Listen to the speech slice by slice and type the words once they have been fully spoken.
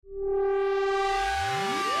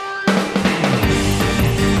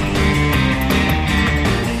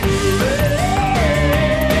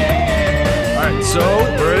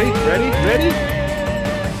Ready?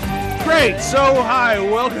 Great. So, hi.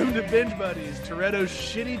 Welcome to Binge Buddies, Toretto's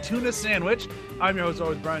shitty tuna sandwich. I'm your host,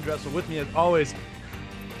 always, Bryan Dressel. With me, as always,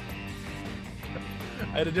 I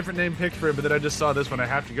had a different name picked for it, but then I just saw this one. I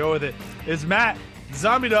have to go with it. It's Matt,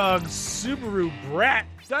 Zombie Dog Subaru Brat,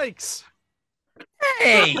 Dykes.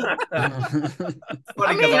 Hey!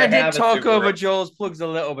 I did talk over Subaru. Joel's plugs a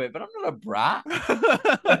little bit, but I'm not a brat.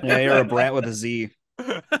 Yeah, you're a brat with a Z.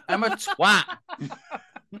 I'm a twat.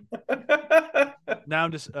 Now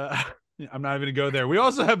I'm just, I'm not even going to go there. We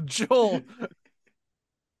also have Joel,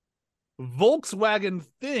 Volkswagen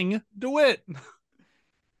Thing, DeWitte.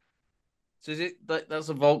 So is it that's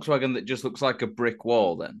a Volkswagen that just looks like a brick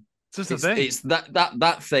wall then? It's just a thing. It's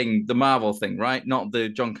that thing, the Marvel thing, right? Not the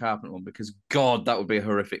John Carpenter one, because God, that would be a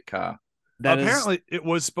horrific car. Apparently, it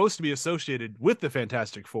was supposed to be associated with the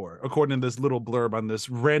Fantastic Four, according to this little blurb on this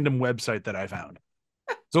random website that I found.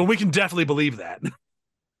 So we can definitely believe that.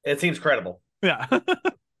 It seems credible. Yeah.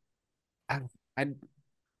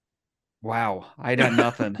 Wow, I got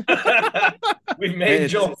nothing. We made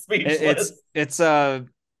Joel speechless. It's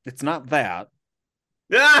not that.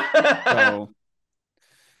 So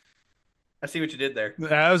I see what you did there.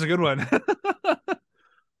 That was a good one.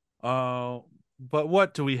 But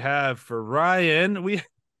what do we have for Ryan?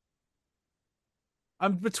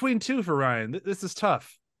 I'm between two for Ryan. This is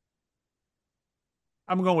tough.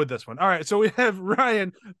 I'm going with this one. All right, so we have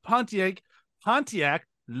Ryan, Pontiac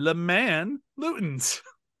Le Man, Lootens.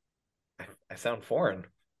 I sound foreign.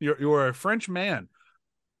 You're a French man.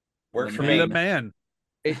 Works for Le me. Le Man.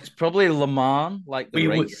 It's probably Le Mans, like the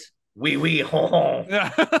race. Oui, ho.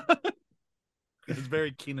 Yeah. It's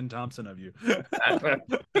very Kenan Thompson of you. You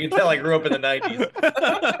can tell I grew up in the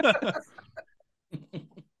 90s.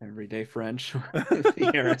 everyday French.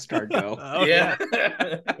 The Eras card go. Oh, yeah.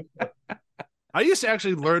 I used to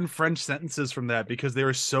actually learn French sentences from that because they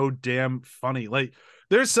were so damn funny. Like,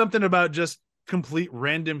 there's something about just complete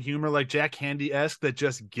random humor, like Jack Handy-esque, that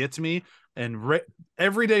just gets me. And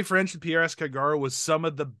everyday French with Pierre Escargot was some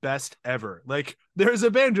of the best ever. Like, there's a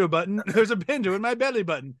banjo button. There's a banjo in my belly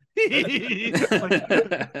button. Like,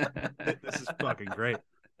 this is fucking great.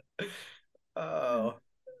 Oh.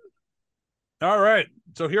 All right.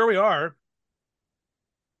 So here we are.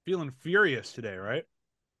 Feeling furious today, right?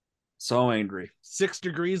 So angry. 6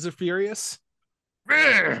 degrees of furious.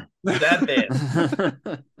 That bit.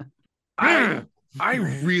 I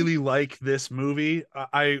really like this movie.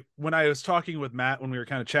 When I was talking with Matt, when we were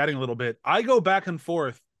kind of chatting a little bit, I go back and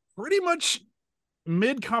forth pretty much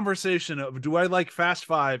mid-conversation of, do I like Fast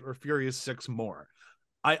 5 or Furious 6 more?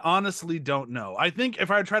 I honestly don't know. I think if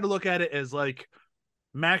I try to look at it as like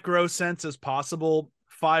macro sense as possible,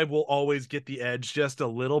 5 will always get the edge just a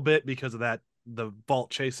little bit because of the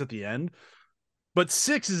vault chase at the end. But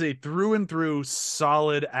 6 is a through and through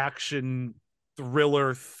solid action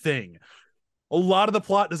thriller thing. A lot of the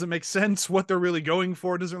plot doesn't make sense. What they're really going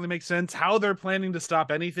for doesn't really make sense. How they're planning to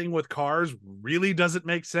stop anything with cars really doesn't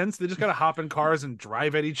make sense. They just gotta hop in cars and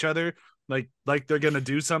drive at each other like they're gonna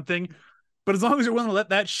do something. But as long as you're willing to let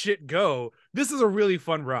that shit go, this is a really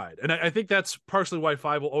fun ride. And I think that's partially why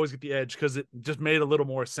 5 will always get the edge, because it just made a little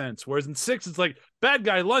more sense. Whereas in 6, it's like, bad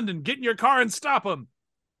guy London, get in your car and stop him.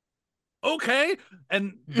 Okay.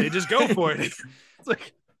 And they just go for it. It's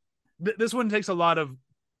like, this one takes a lot of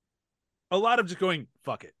just going,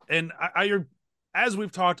 fuck it. And I as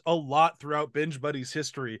we've talked a lot throughout Binge Buddies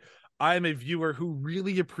history, I am a viewer who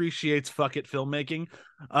really appreciates fuck it filmmaking.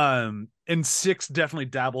 And 6 definitely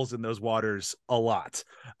dabbles in those waters a lot.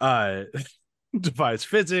 Defies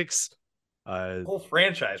physics. Whole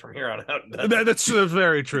franchise from here on out. That's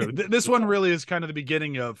very true. This one really is kind of the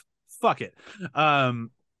beginning of fuck it.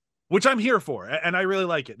 Which I'm here for, and I really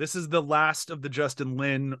like it. This is the last of the Justin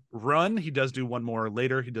Lin run. He does do one more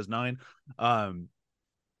later. He does 9.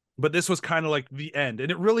 But this was kind of like the end.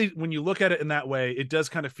 And it really, when you look at it in that way, it does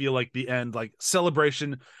kind of feel like the end, like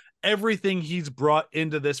celebration. Everything he's brought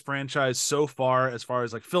into this franchise so far as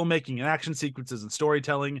like filmmaking and action sequences and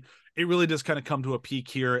storytelling, it really does kind of come to a peak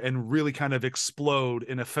here and really kind of explode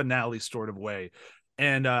in a finale sort of way.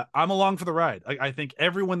 And I'm along for the ride. I think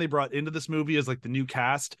everyone they brought into this movie is like the new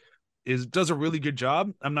cast does a really good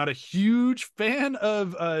job. I'm not a huge fan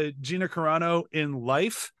of Gina Carano in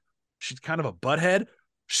life. She's kind of a butthead.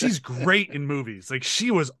 She's great in movies. Like, she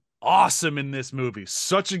was awesome in this movie.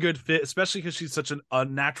 Such a good fit, especially because she's such an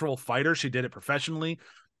unnatural fighter. She did it professionally,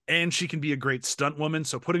 and she can be a great stunt woman.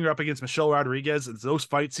 So putting her up against Michelle Rodriguez, those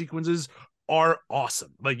fight sequences are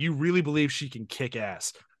awesome. Like, you really believe she can kick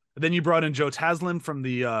ass. And then you brought in Joe Taslim from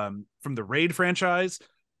the Raid franchise,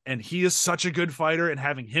 and he is such a good fighter, and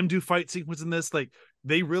having him do fight sequence in this, like,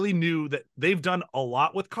 they really knew that they've done a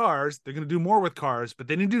lot with cars. They're going to do more with cars, but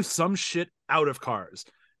they need to do some shit out of cars.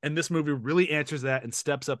 And this movie really answers that and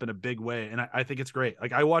steps up in a big way. And I think it's great.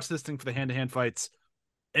 Like, I watched this thing for the hand-to-hand fights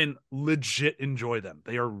and legit enjoy them.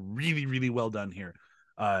 They are really, really well done here.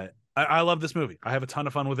 I love this movie. I have a ton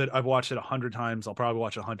of fun with it. I've watched it 100 times. I'll probably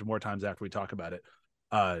watch it 100 more times after we talk about it.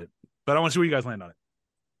 But I want to see where you guys land on it.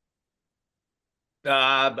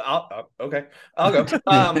 Okay, I'll go.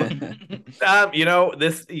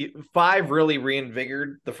 This 5 really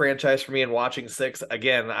reinvigorated the franchise for me. And watching 6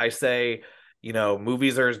 again, I say,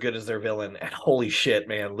 movies are as good as their villain. And holy shit,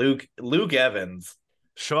 man, Luke Evans.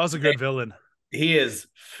 Shaw's a good villain. He is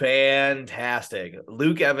fantastic.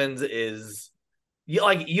 Luke Evans is you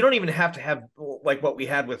don't even have to have like what we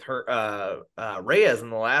had with her Reyes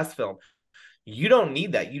in the last film. You don't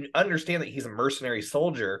need that. You understand that he's a mercenary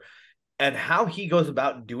soldier, and how he goes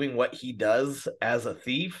about doing what he does as a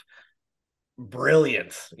thief,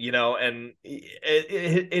 brilliant. And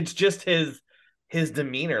it's just his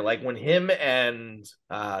demeanor. Like when him and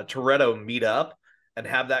Toretto meet up and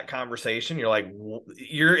have that conversation,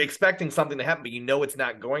 you're expecting something to happen, but it's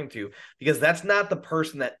not going to, because that's not the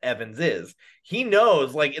person that Evans is. He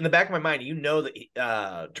knows, like in the back of my mind,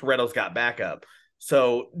 that Toretto's got backup.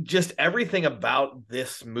 So just everything about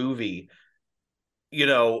this movie,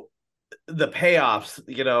 the payoffs,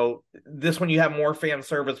 this one you have more fan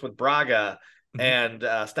service with Braga and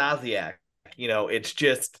Stasiak. It's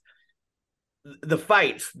just the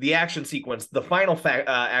fights, the action sequence, the final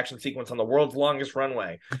action sequence on the world's longest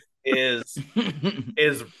runway is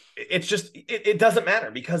it doesn't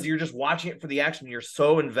matter, because you're just watching it for the action. You're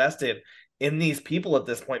so invested in these people at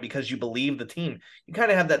this point because you believe the team. You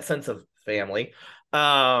kind of have that sense of family,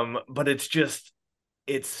 but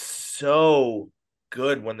it's so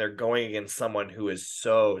good when they're going against someone who is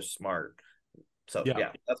so smart. So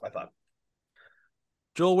yeah, that's my thought.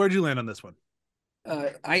 Joel, where'd you land on this one?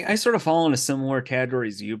 I sort of fall in a similar category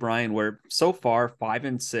as you, Brian, where so far 5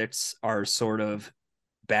 and 6 are sort of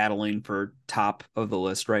battling for top of the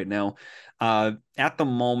list right now. At the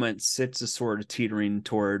moment, 6 is sort of teetering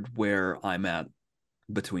toward where I'm at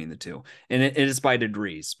between the two, and it is by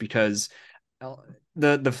degrees, because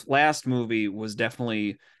the last movie was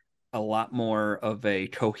definitely a lot more of a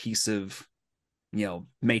cohesive,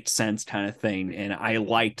 make sense kind of thing. And I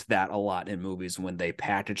liked that a lot in movies when they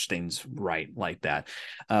package things right like that.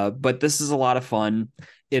 But this is a lot of fun.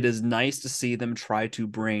 It is nice to see them try to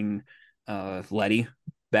bring Letty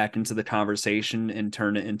back into the conversation and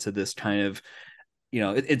turn it into this kind of,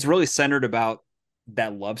 it's really centered about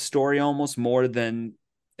that love story almost more than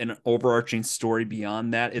an overarching story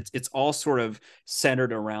beyond that. It's all sort of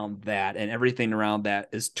centered around that, and everything around that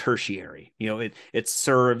is tertiary. It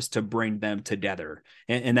serves to bring them together,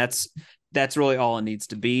 and that's really all it needs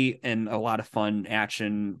to be. And a lot of fun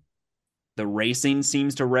action. The racing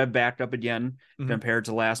seems to rev back up again compared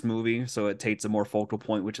to last movie, so it takes a more focal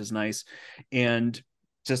point, which is nice. And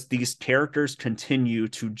just these characters continue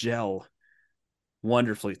to gel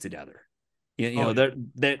wonderfully together.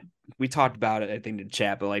 That we talked about it, I think, in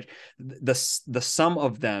chat, but like the sum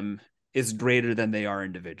of them is greater than they are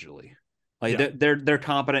individually. Like they're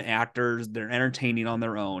competent actors, they're entertaining on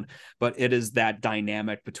their own, but it is that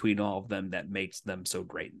dynamic between all of them that makes them so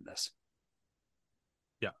great in this.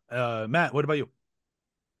 Yeah. Matt, what about you?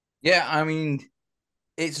 Yeah, I mean,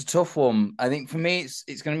 it's a tough one. I think for me,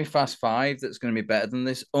 it's going to be Fast 5 that's going to be better than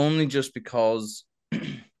this, only just because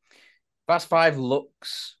Fast 5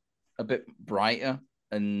 looks a bit brighter,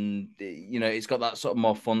 and it's got that sort of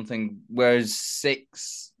more fun thing, whereas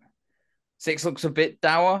 6 looks a bit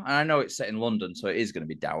dour. And I know it's set in London, so it is going to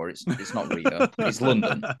be dour. It's not Rio. It's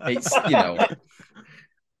London. It's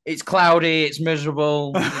it's cloudy, it's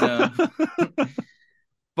miserable,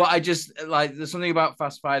 But I just there's something about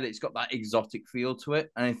Fast 5 that it's got that exotic feel to it,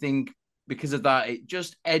 and I think because of that, it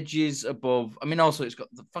just edges above. I mean, also it's got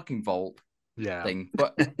the fucking vault thing,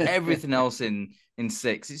 but everything else in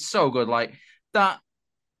 6, it's so good. Like that,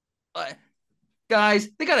 guys,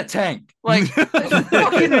 they got a tank. Like it's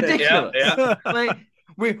fucking ridiculous. Yeah. Like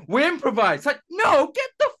we improvise. Like, no, get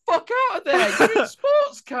the fuck out of there. You're in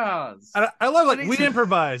sports cars. I love we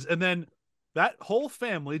improvise, and then that whole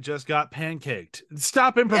family just got pancaked.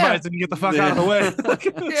 Stop improvising and get the fuck out of the way.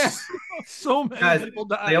 So many guys, people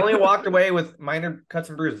died. They only walked away with minor cuts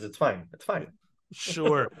and bruises. It's fine. It's fine.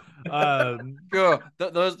 Sure. Sure.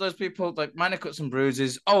 Those people, like, minor cuts and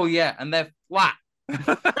bruises. Oh yeah, and they're flat.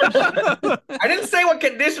 I didn't say what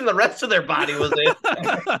condition the rest of their body was in.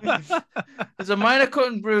 There's a minor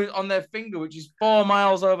cut and bruise on their finger, which is 4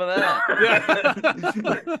 miles over there.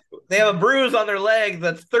 They have a bruise on their leg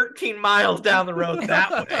that's 13 miles down the road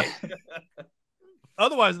that way.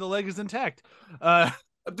 Otherwise, the leg is intact.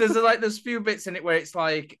 There's a few bits in it where it's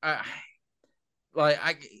like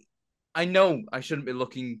I know I shouldn't be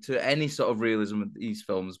looking to any sort of realism with these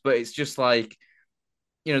films, but it's just like,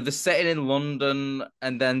 the setting in London,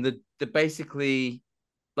 and then the basically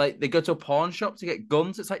like they go to a pawn shop to get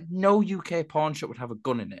guns. It's like no UK pawn shop would have a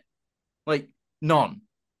gun in it, like none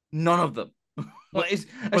of them. Like,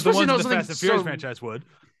 but the ones in the Fast and Furious franchise would,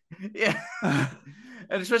 yeah,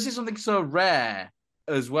 and especially something so rare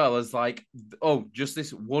as well as like, just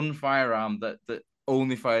this one firearm that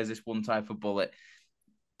only fires this one type of bullet.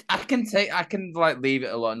 I can like leave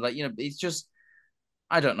it alone. Like, it's just,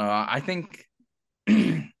 I don't know. I think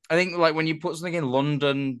like when you put something in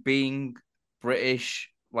London being British,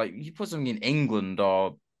 like you put something in England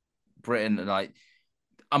or Britain, like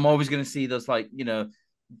I'm always going to see those, like,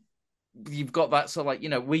 you've got that sort of like,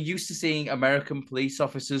 we're used to seeing American police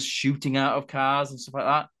officers shooting out of cars and stuff like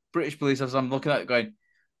that. British police officers, I'm looking at it going,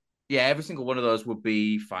 yeah, every single one of those would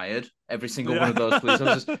be fired. Every single one of those police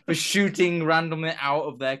officers for shooting randomly out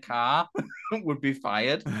of their car would be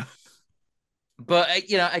fired. But,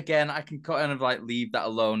 again, I can kind of like leave that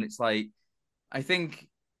alone. It's like, I think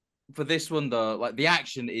for this one, though, like the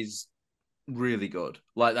action is really good.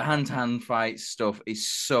 Like the hand-to-hand fight stuff is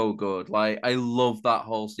so good. Like I love that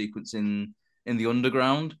whole sequence in the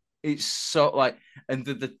underground. It's so like, and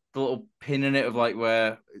the little pin in it of like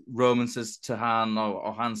where Roman says to Han,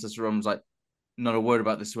 or Han says to Roman's like, not a word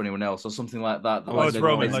about this to anyone else, or something like that. Oh, it's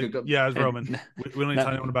Roman. Like, yeah, it's Roman. We don't need to tell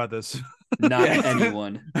anyone about this. Not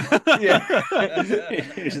anyone. Yeah.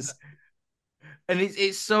 And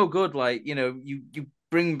it's so good. Like, you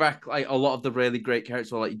bring back like a lot of the really great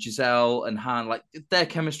characters, like Giselle and Han. Like their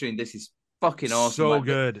chemistry in this is fucking awesome. So like,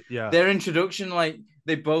 good. Yeah. Their introduction, like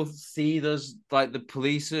they both see those, like the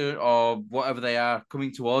police or whatever they are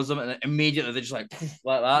coming towards them, and immediately they're just like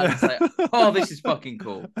that. And it's like, oh, this is fucking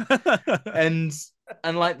cool. and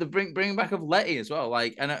like the bringing back of Letty as well.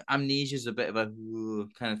 Like, and amnesia is a bit of a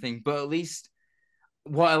kind of thing, but at least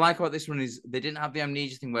what I like about this one is they didn't have the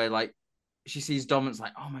amnesia thing where like she sees Dom and it's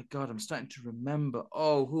like, oh my god, I'm starting to remember.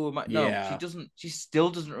 Oh, who am I? No, she doesn't. She still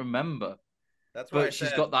doesn't remember. That's why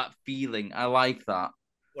she's got that feeling. I like that.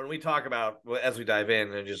 When we talk about, as we dive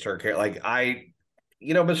in and just her character, like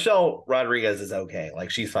Michelle Rodriguez is okay. Like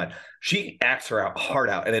she's fine. She acts her heart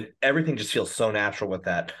out, and everything just feels so natural with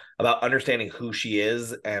that, about understanding who she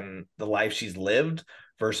is and the life she's lived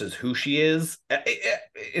versus who she is.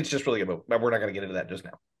 It's just really good. But we're not going to get into that just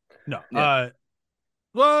now. No. Yeah.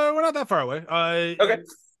 Well, we're not that far away. Okay.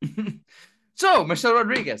 So, Michelle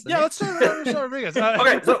Rodriguez. Yeah, let's start with Michelle Rodriguez.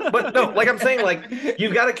 Okay, but no, like I'm saying, like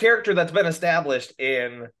you've got a character that's been established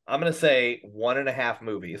in, I'm going to say 1.5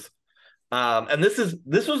 movies. And this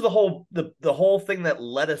was the whole thing that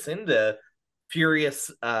led us into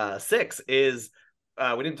Furious 6 is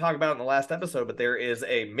we didn't talk about it in the last episode, but there is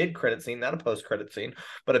a mid-credit scene, not a post-credit scene,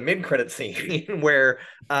 but a mid-credit scene where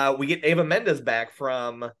we get Eva Mendes back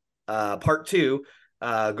from part 2.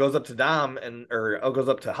 Goes up to Dom goes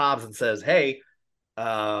up to Hobbs and says, hey,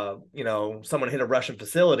 someone hit a Russian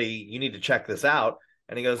facility. You need to check this out.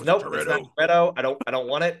 And he goes, nope, it's not Toretto. I don't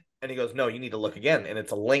want it. And he goes, no, you need to look again. And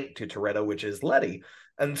it's a link to Toretto, which is Letty.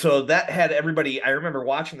 And so that had everybody, I remember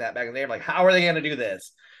watching that back in the day. I'm like, how are they going to do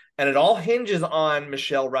this? And it all hinges on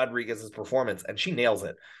Michelle Rodriguez's performance, and she nails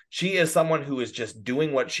it. She is someone who is just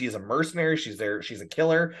doing what she's a mercenary. She's there. She's a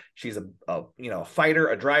killer. She's a fighter,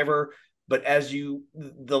 a driver. But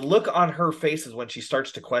the look on her faces when she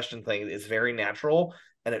starts to question things is very natural,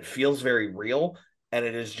 and it feels very real. And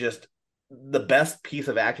it is just the best piece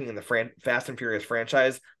of acting in the Fast and Furious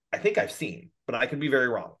franchise I think I've seen, but I could be very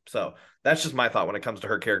wrong. So that's just my thought when it comes to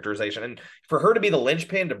her characterization. And for her to be the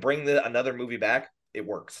linchpin to bring another movie back, it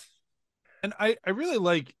works. And I really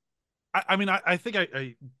like, I think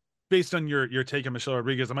I based on your take on Michelle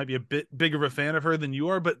Rodriguez, I might be a bit bigger of a fan of her than you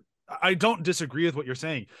are, but I don't disagree with what you're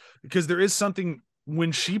saying, because there is something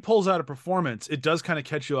when she pulls out a performance, it does kind of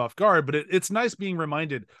catch you off guard, but it's nice being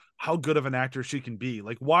reminded how good of an actor she can be.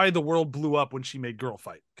 Like why the world blew up when she made Girl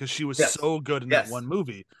Fight, because she was so good in that one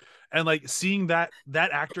movie. And like seeing that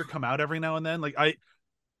actor come out every now and then, like I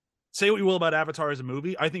say what you will about Avatar as a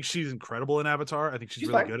movie, I think she's incredible in Avatar. I think she's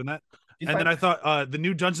really good in that. Then I thought the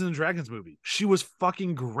new Dungeons and Dragons movie, she was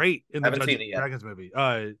fucking great in the Dungeons and Dragons movie.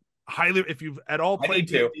 Highly, if you've at all played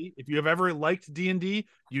D&D, if you have ever liked D&D,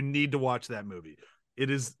 you need to watch that movie. It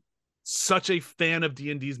is such a fan of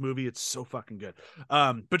D&D's movie. It's so fucking good.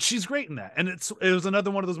 But she's great in that. And it was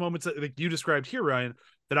another one of those moments that like you described here, Ryan,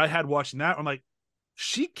 that I had watching that. I'm like,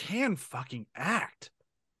 she can fucking act.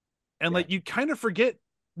 And like you kind of forget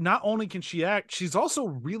not only can she act, she's also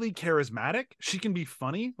really charismatic. She can be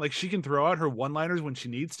funny. Like, she can throw out her one-liners when she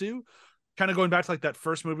needs to. Kind of going back to like that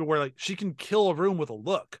first movie where like she can kill a room with a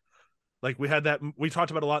look. Like we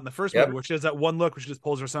talked about a lot in the first movie where she has that one look where she just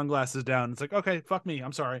pulls her sunglasses down. It's like, okay, fuck me.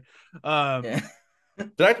 I'm sorry. Did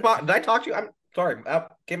I talk to you? I'm sorry.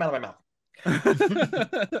 Came out of my mouth.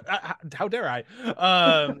 How dare I?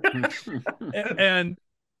 And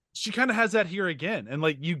she kind of has that here again, and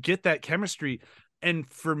like you get that chemistry. And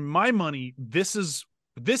for my money, this is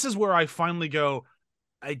where I finally go,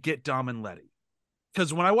 I get Dom and Letty.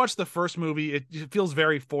 Because when I watched the first movie, it feels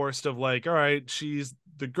very forced of like, all right, she's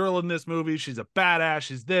the girl in this movie, she's a badass,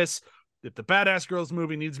 she's this. If the badass girl's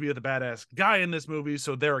movie needs to be with the badass guy in this movie,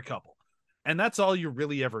 so they're a couple. And that's all you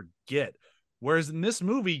really ever get. Whereas in this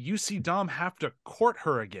movie, you see Dom have to court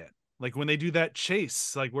her again. Like when they do that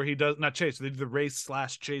chase, like where he does not chase, they do the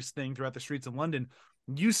race/chase thing throughout the streets of London.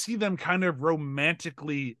 You see them kind of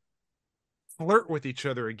romantically flirt with each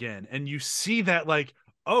other again. And you see that like,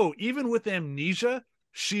 oh, even with amnesia,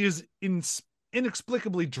 she is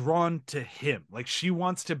inexplicably drawn to him. Like she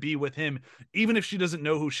wants to be with him, even if she doesn't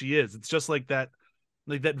know who she is. It's just like that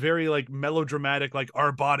very like melodramatic, like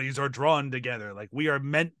our bodies are drawn together. Like we are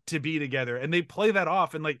meant to be together. And they play that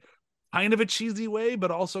off in like kind of a cheesy way,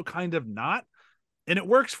 but also kind of not. And it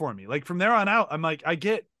works for me. Like from there on out, I'm like, I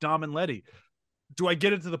get Dom and Letty. Do I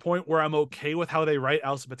get it to the point where I'm okay with how they write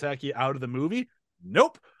Elsa Pataki out of the movie?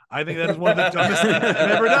 Nope. I think that is one of the dumbest things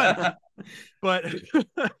I've ever done. But at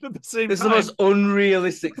the same time, the most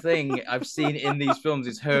unrealistic thing I've seen in these films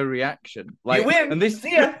is her reaction. Like, you win. And this,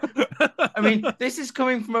 yeah. I mean, this is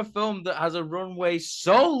coming from a film that has a runway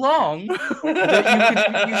so long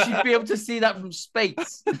that you should be able to see that from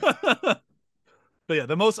space. But yeah,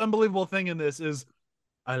 the most unbelievable thing in this is,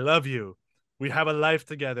 I love you. We have a life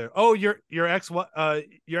together. Oh, your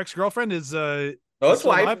ex-girlfriend is it's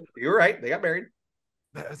wife. You're right. They got married.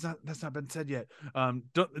 That's not been said yet.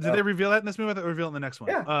 Did they reveal that in this movie? I thought they reveal it in the next one.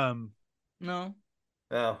 Yeah. No.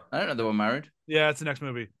 Oh. I don't know they were married. Yeah, it's the next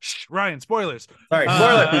movie. Shh, Ryan, spoilers. Sorry,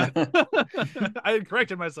 spoiler. I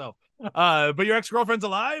corrected myself. But your ex-girlfriend's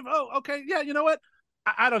alive? Oh, okay. Yeah, you know what?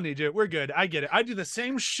 I don't need you. We're good. I get it. I'd do the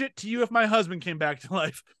same shit to you if my husband came back to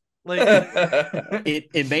life. Like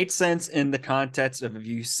it made sense in the context of if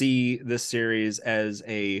you see this series as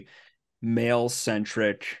a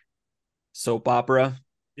male-centric soap opera.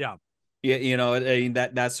 Yeah. You know,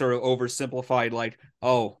 that sort of oversimplified, like,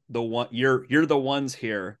 oh, the one you're the ones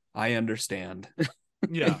here. I understand.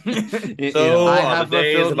 Yeah. So I have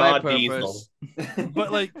fulfilled my purpose.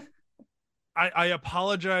 But like, I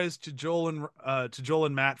apologize to Joel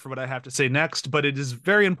and Matt for what I have to say next, but it is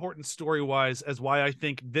very important story-wise as why I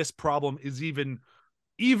think this problem is even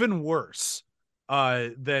worse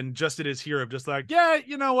than just it is here of just like, yeah,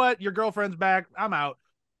 you know what? Your girlfriend's back. I'm out.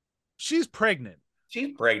 She's pregnant.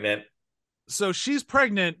 So she's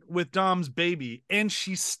pregnant with Dom's baby, and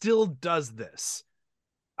she still does this.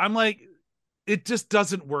 I'm like, it just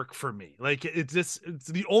doesn't work for me. Like it's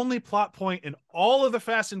the only plot point in all of the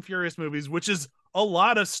Fast and Furious movies, which is a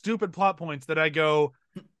lot of stupid plot points that I go,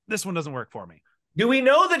 this one doesn't work for me. Do we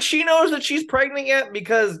know that she knows that she's pregnant yet?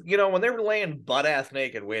 Because, you know, when they were laying butt-ass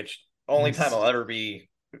naked, which only time I'll ever be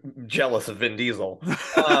jealous of Vin Diesel.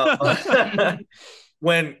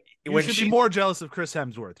 When should be more jealous of Chris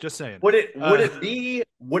Hemsworth, just saying. Would it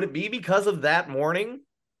be because of that morning?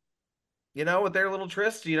 You know, with their little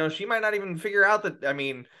tryst, you know, she might not even figure out that. I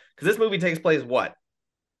mean, because this movie takes place what?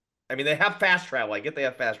 I mean, they have fast travel. I get they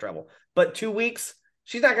have fast travel, but 2 weeks,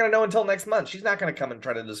 she's not going to know until next month. She's not going to come and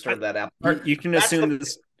try to disturb that apple. You can assume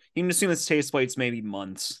this. You can assume this takes place maybe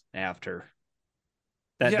months after.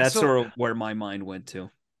 That's sort of where my mind went to.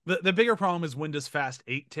 The bigger problem is, when does Fast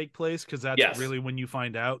 8 take place? Because that's really when you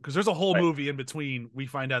find out. Because there's a whole movie in between. We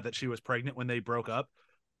find out that she was pregnant when they broke up.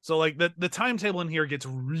 So like the timetable in here gets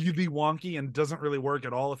really wonky and doesn't really work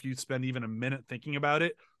at all if you spend even a minute thinking about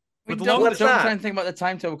it. But don't try and think about the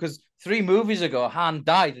timetable, because 3 movies ago Han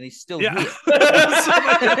died and he's still here.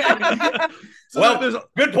 Well,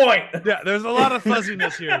 good point. Yeah, there's a lot of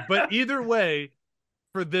fuzziness here, but either way,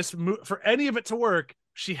 for any of it to work,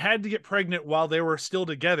 she had to get pregnant while they were still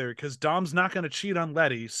together, because Dom's not going to cheat on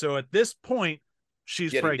Letty. So at this point,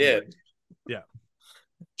 she's pregnant. Yeah.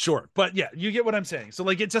 Sure. But yeah, you get what I'm saying. So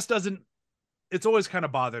like, it just doesn't, it's always kind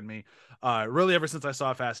of bothered me. Really ever since I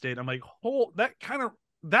saw Fast 8, I'm like,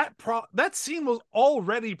 that scene was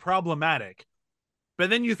already problematic.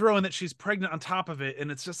 But then you throw in that she's pregnant on top of it,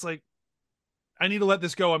 and it's just like, I need to let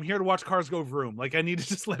this go. I'm here to watch cars go vroom. Like, I need to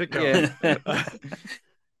just let it go. Yeah.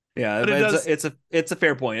 Yeah, it's a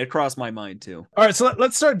fair point. It crossed my mind too. All right, so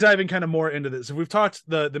let's start diving kind of more into this. If we've talked,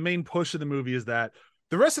 the main push of the movie is that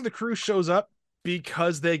The rest of the crew shows up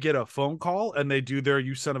because they get a phone call and they do their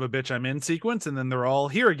 "you son of a bitch, I'm in" sequence, and then they're all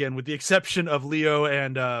here again, with the exception of Leo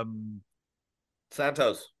and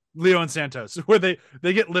Santos. Where they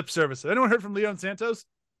get lip service. Anyone heard from Leo and Santos?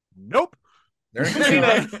 Nope. They're in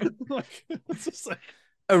casino. It's just like,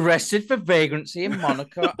 arrested for vagrancy in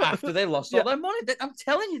Monaco after they lost all their money. I'm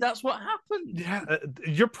telling you, that's what happened. Yeah,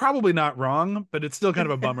 you're probably not wrong, but it's still kind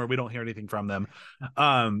of a bummer we don't hear anything from them.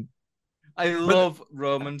 I love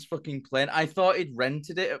Roman's fucking plane. I thought he'd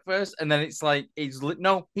rented it at first, and then it's like he's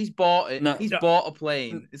bought it. No, he's bought a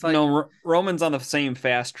plane. It's like no, Roman's on the same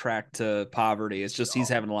fast track to poverty. It's just he's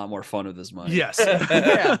having a lot more fun with his money. Yes.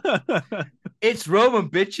 Yeah. It's Roman,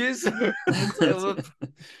 bitches.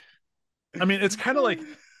 I mean, it's kind of like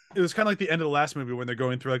the end of the last movie when they're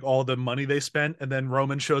going through like all the money they spent, and then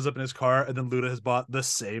Roman shows up in his car, and then Luda has bought the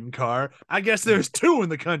same car. I guess there's two in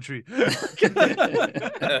the country.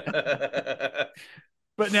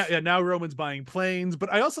 But now Roman's buying planes.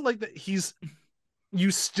 But I also like that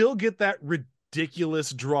you still get that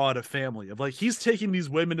ridiculous draw to family of like he's taking these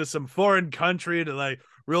women to some foreign country to like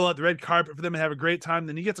roll out the red carpet for them and have a great time.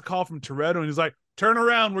 Then he gets a call from Toretto and he's like, "Turn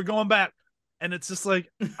around, we're going back." And it's just like,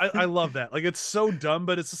 I love that. Like, it's so dumb,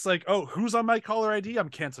 but it's just like, oh, who's on my caller ID? I'm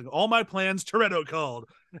canceling all my plans. Toretto called.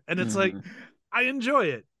 And it's like, I enjoy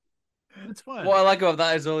it. It's fun. What I like about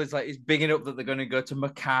that is always like, he's bigging up that they're going to go to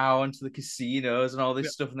Macau and to the casinos and all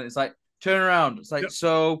this stuff. And then it's like, turn around. It's like,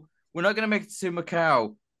 so we're not going to make it to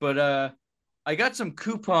Macau, but I got some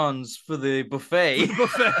coupons for the buffet.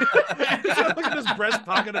 Look at his breast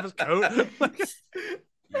pocket of his coat.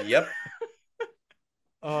 Yep.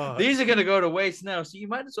 These are going to go to waste now, so you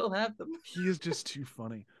might as well have them. He is just too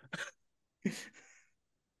funny.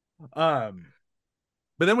 But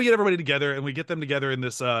then we get everybody together, and we get them together in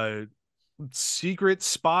this secret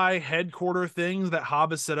spy headquarter thing that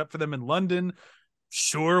Hobb has set up for them in London.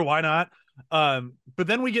 Sure, why not? But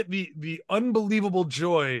then we get the unbelievable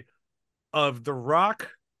joy of The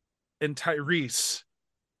Rock and Tyrese,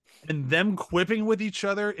 and them quipping with each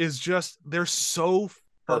other is just, they're so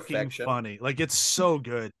fucking funny. Like, it's so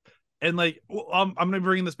good. And like, I'm gonna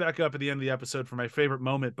bring this back up at the end of the episode for my favorite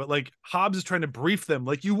moment, but like, Hobbs is trying to brief them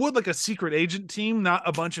like you would like a secret agent team, not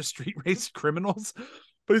a bunch of street race criminals,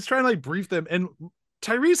 but he's trying to like brief them, and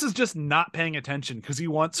Tyrese is just not paying attention because he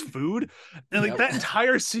wants food. And like that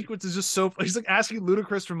entire sequence is just so, he's like asking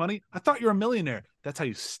Ludacris for money. I thought you're a millionaire. That's how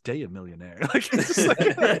you stay a millionaire. Like, it's just like...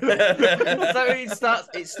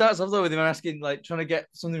 it starts off though with him asking, like, trying to get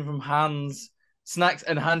something from Hans snacks,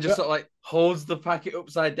 and Han just sort of like holds the packet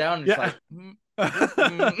upside down. And it's like,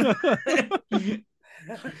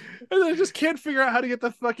 and I just can't figure out how to get the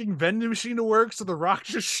fucking vending machine to work, so The Rock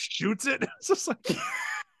just shoots it. It's just like,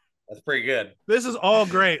 that's pretty good. This is all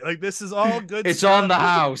great. Like, this is all good. It's stuff. on the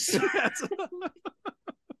house.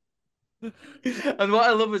 And what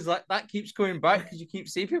I love is like that keeps coming back because you keep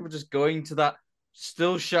seeing people just going to that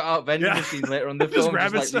still shut out vending machine later on the film,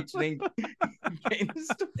 just like getting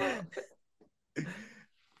stuff out.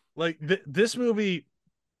 Like this movie,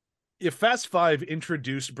 if Fast 5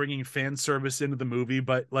 introduced bringing fan service into the movie,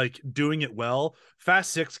 but like doing it well,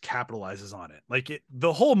 Fast 6 capitalizes on it. Like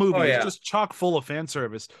the whole movie is just chock full of fan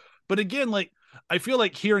service. But again, like I feel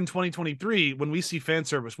like here in 2023, when we see fan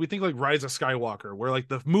service, we think like Rise of Skywalker, where like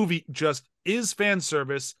the movie just is fan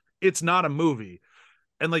service. It's not a movie.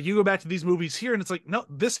 And like you go back to these movies here and it's like, no,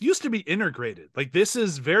 this used to be integrated. Like this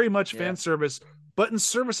is very much fan service, but in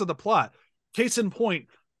service of the plot. Case in point,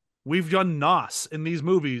 we've done NOS in these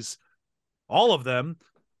movies, all of them.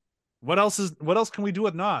 What else can we do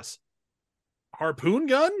with NOS? Harpoon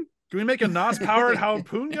gun? Can we make a NOS powered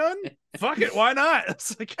harpoon gun? Fuck it, why not?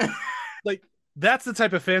 It's like that's the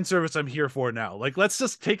type of fan service I'm here for now. Like, let's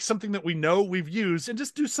just take something that we know we've used and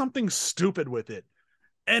just do something stupid with it.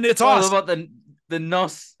 And it's awesome. About the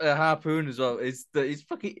NOS harpoon as well. Is that he's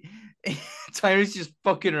fucking Tyrese just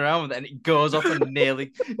fucking around with it, and it goes off and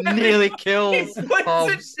nearly kills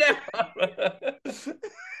Hobbs.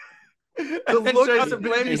 And then tries to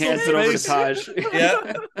blame he hands it over to Taj.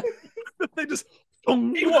 Yeah. They just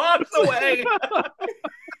he walks away.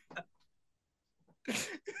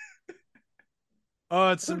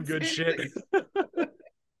 Oh, it's some good shit.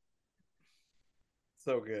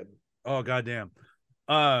 So good. Oh, goddamn.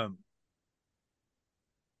 But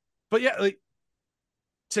yeah, like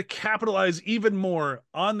to capitalize even more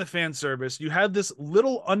on the fan service, you had this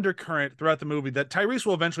little undercurrent throughout the movie that Tyrese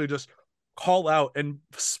will eventually just call out and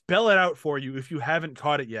spell it out for you if you haven't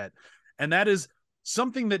caught it yet. And that is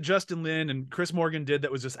something that Justin Lin and Chris Morgan did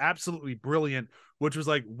that was just absolutely brilliant, which was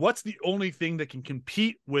like, what's the only thing that can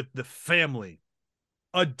compete with the family?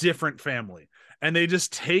 A different family. And they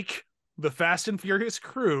just take the Fast and Furious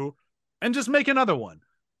crew and just make another one.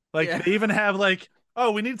 Like Yeah. they even have like,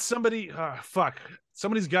 oh, we need somebody.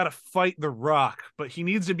 Somebody's got to fight The Rock, but he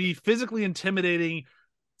needs to be physically intimidating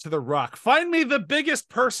to The Rock. Find me the biggest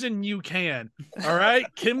person you can. All right,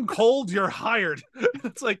 Kim Cold, you're hired.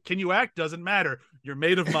 It's like, can you act? Doesn't matter. You're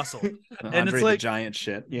made of muscle. And Andre it's like the Giant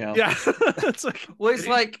shit. Yeah. Yeah. It's like, well, it's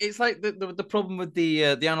like the problem with the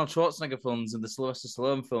Arnold Schwarzenegger films and the Sylvester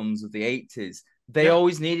Stallone films of the 80s. They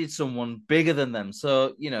always needed someone bigger than them.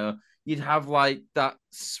 So, you know, you'd have like that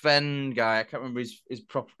Sven guy. I can't remember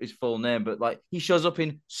his full name, but like he shows up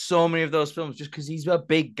in so many of those films just because he's a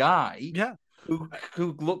big guy. Yeah.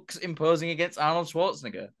 Who looks imposing against Arnold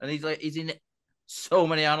Schwarzenegger, and he's in so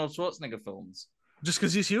many Arnold Schwarzenegger films just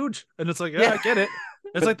because he's huge, and it's like, I get it.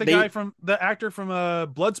 It's like the actor from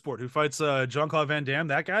Bloodsport who fights Jean-Claude Van Damme.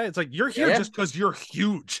 That guy. It's like, you're here just because you're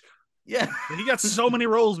huge. Yeah, he got so many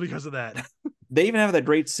roles because of that. They even have that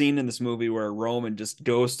great scene in this movie where Roman just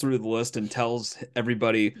goes through the list and tells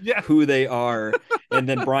everybody who they are, and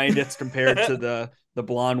then Brian gets compared to the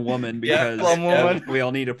blonde woman because blonde woman. We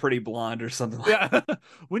all need a pretty blonde or something like that.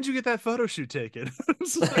 When'd you get that photo shoot taken?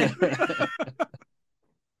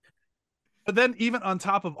 But then even on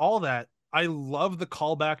top of all that, I love the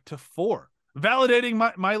callback to 4,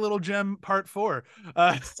 validating my little gem part 4.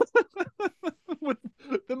 With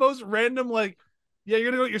the most random, like, yeah, you're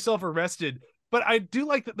gonna get yourself arrested. But I do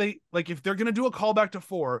like that they, like, if they're gonna do a callback to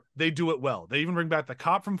 4, they do it well. They even bring back the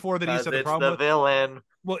cop from 4 that he said the problem with. Villain.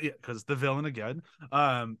 Well, yeah, because the villain again.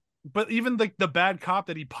 But even like the bad cop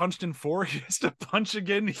that he punched in 4, he has to punch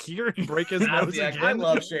again here and break his nose again. I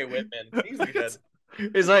love Shea Whitman. He's good.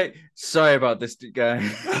 He's like, sorry about this guy.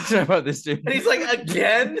 Sorry about this dude. And he's like,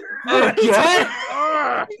 again?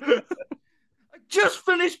 I just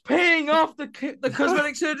finished paying off the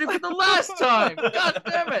cosmetic surgery for the last time. God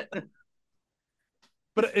damn it.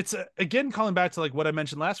 But it's again calling back to like what I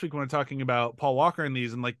mentioned last week when we were talking about Paul Walker and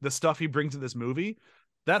these and like the stuff he brings to this movie.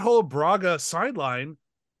 That whole Braga sideline,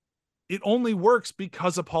 it only works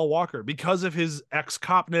because of Paul Walker, because of his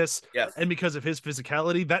ex-copness, and because of his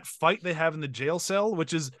physicality. That fight they have in the jail cell,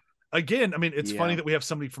 which is, again, I mean, it's funny that we have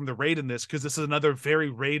somebody from the Raid in this, because this is another very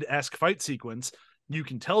Raid-esque fight sequence. You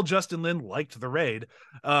can tell Justin Lin liked the Raid.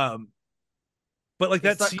 But like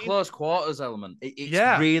it's that close quarters element.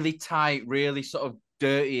 It's really tight, really sort of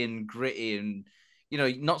dirty and gritty, and you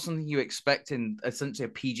know, not something you expect in essentially a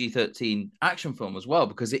PG-13 action film as well,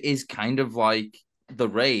 because it is kind of like The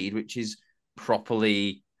Raid, which is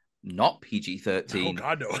properly not PG-13. Oh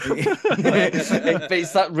God, no. But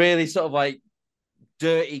it's that really sort of like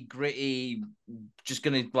dirty, gritty, just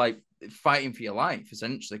gonna like fighting for your life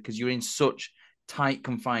essentially, because you're in such tight,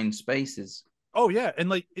 confined spaces. Oh yeah, and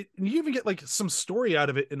like and you even get like some story out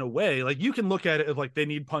of it in a way. Like you can look at it as like they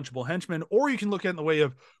need punchable henchmen, or you can look at it in the way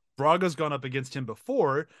of Braga's gone up against him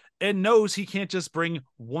before and knows he can't just bring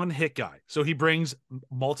one hit guy. So he brings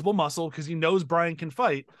multiple muscle because he knows Bryan can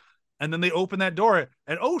fight. And then they open that door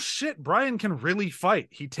and oh shit, Bryan can really fight.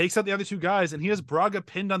 He takes out the other 2 guys and he has Braga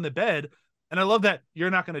pinned on the bed. And I love that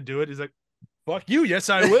you're not going to do it. He's like, fuck you. Yes,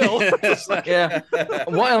 I will. Like, yeah.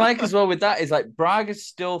 What I like as well with that is like Braga's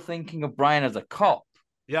still thinking of Bryan as a cop.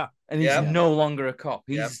 Yeah. And he's no longer a cop.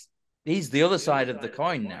 He's the other side of the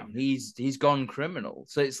coin now. He's gone criminal.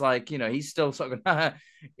 So it's like, you know, he's still sort of going,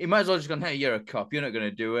 he might as well just go, hey, you're a cop. You're not going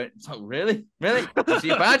to do it. It's like, really? Really? See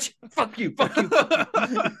your badge? Fuck you. Fuck you. Fuck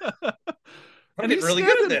you. I'm getting really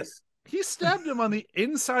good at this. He stabbed him on the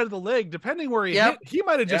inside of the leg. Depending where he hit, he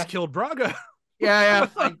might have just killed Braga. Yeah.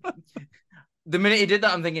 The minute he did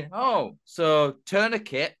that, I'm thinking, oh, so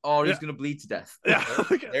tourniquet or he's going to bleed to death. Yeah.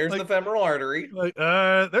 There's the femoral artery. Like,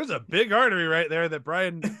 there's a big artery right there that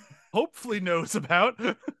Bryan hopefully knows about.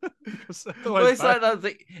 Well, it's like that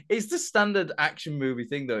thing. It's the standard action movie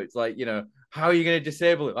thing, though. It's like, you know, how are you going to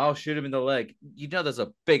disable him? I'll shoot him in the leg. You know, there's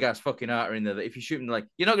a big ass fucking artery in there that if you shoot him in the leg,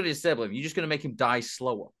 you're not going to disable him. You're just going to make him die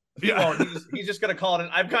slower. Yeah, he's just going to call it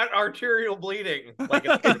I've got arterial bleeding. Like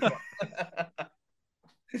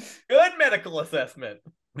good medical assessment.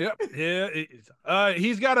 Yep. Yeah.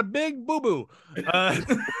 He's got a big boo-boo.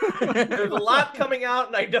 There's a lot coming out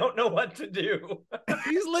and I don't know what to do.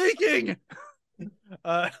 He's leaking.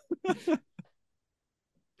 But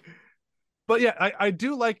yeah, I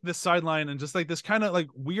do like this sideline and just like this kind of like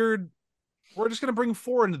weird, we're just going to bring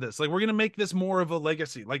 4 into this. Like, we're going to make this more of a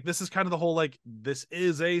legacy. Like, this is kind of the whole, like, this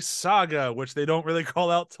is a saga, which they don't really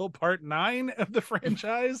call out till part 9 of the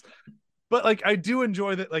franchise. But like, I do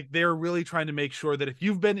enjoy that. Like, they're really trying to make sure that if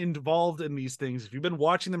you've been involved in these things, if you've been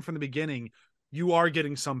watching them from the beginning, you are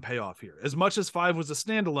getting some payoff here. As much as 5 was a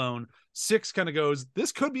standalone, 6 kind of goes,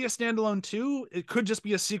 this could be a standalone too. It could just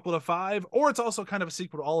be a sequel to 5, or it's also kind of a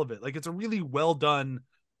sequel to all of it. Like, it's a really well done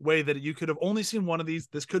way that you could have only seen one of these.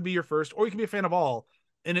 This could be your first, or you can be a fan of all,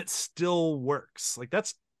 and it still works. Like,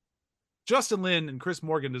 that's Justin Lin and Chris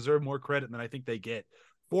Morgan deserve more credit than I think they get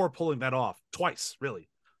for pulling that off twice, really,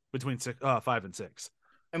 between 5 and 6.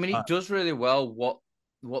 I mean, it does really well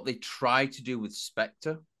what they tried to do with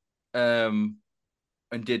Spectre, and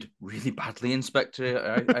did really badly in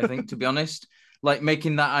Spectre, I think, to be honest. Like,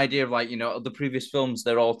 making that idea of, like, you know, the previous films,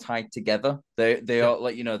 they're all tied together. They are,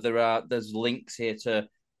 like, you know, there's links here to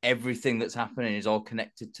everything that's happening is all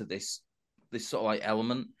connected to this sort of like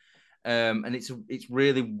element. And it's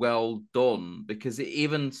really well done, because it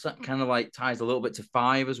even kind of like ties a little bit to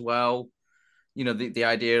 5 as well. You know, the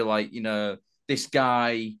idea, like, you know, this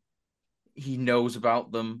guy, he knows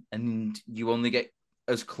about them, and you only get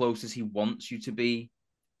as close as he wants you to be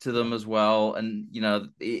to them as well. And, you know,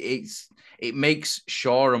 it makes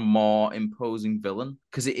Shaw a more imposing villain,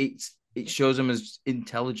 because it shows him as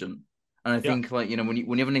intelligent. And I think, like, you know, when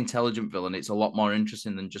you have an intelligent villain, it's a lot more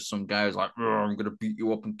interesting than just some guy who's like, I'm going to beat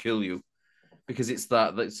you up and kill you. Because it's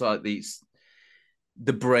like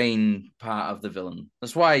the brain part of the villain.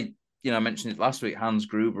 That's why, you know, I mentioned it last week, Hans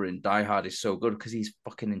Gruber in Die Hard is so good, because he's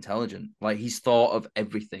fucking intelligent. Like, he's thought of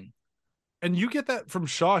everything. And you get that from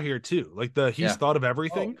Shaw here too. Like, he's thought of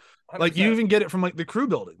everything. Oh, like, you even get it from, like, the crew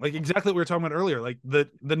building. Like, exactly what we were talking about earlier. Like, the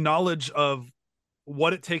knowledge of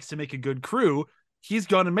what it takes to make a good crew. He's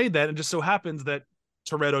gone and made that, and just so happens that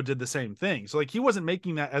Toretto did the same thing. So, like, he wasn't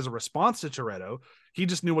making that as a response to Toretto. He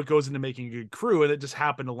just knew what goes into making a good crew, and it just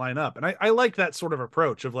happened to line up. And I like that sort of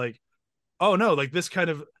approach of, like, oh no, like, this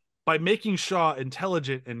kind of, by making Shaw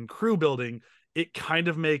intelligent and crew building, it kind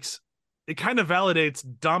of validates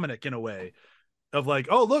Dominic in a way of, like,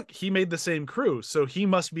 oh, look, he made the same crew, so he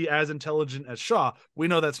must be as intelligent as Shaw. We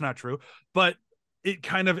know that's not true, but it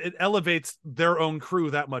elevates their own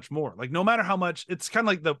crew that much more. Like, no matter how much, it's kind of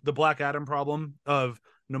like the Black Adam problem of,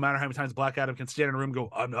 no matter how many times Black Adam can stand in a room and go,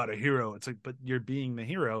 I'm not a hero. It's like, but you're being the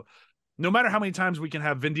hero. No matter how many times we can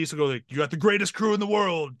have Vin Diesel go, like, you got the greatest crew in the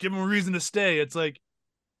world, give him a reason to stay. It's like,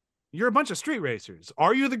 you're a bunch of street racers.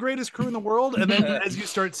 Are you the greatest crew in the world? And then as you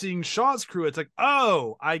start seeing Shaw's crew, it's like,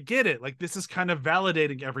 oh, I get it. Like, this is kind of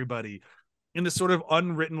validating everybody in this sort of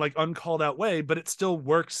unwritten, like, uncalled out way, but it still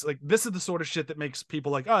works. Like, this is the sort of shit that makes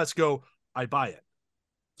people like us go, I buy it.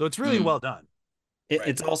 So it's really well done.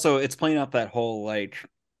 It's also, it's playing out that whole, like,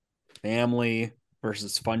 family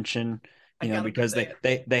versus function, you know, because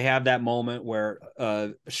they have that moment where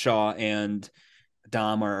Shaw and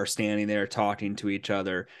Dom are standing there talking to each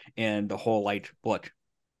other, and the whole, like, look,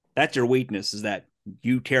 that's your weakness, is that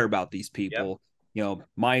you care about these people. You know,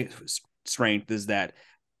 my strength is that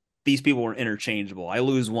these people are interchangeable. I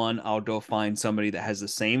lose one, I'll go find somebody that has the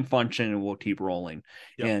same function, and we'll keep rolling.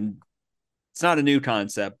 And it's not a new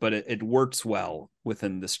concept, but it works well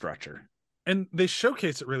within the structure. And they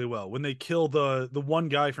showcase it really well when they kill the one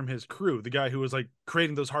guy from his crew, the guy who was, like,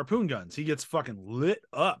 creating those harpoon guns. He gets fucking lit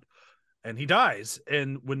up and he dies.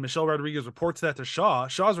 And when Michelle Rodriguez reports that to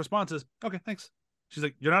Shaw's response is, okay, thanks. She's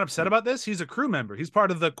like, you're not upset about this? He's a crew member. He's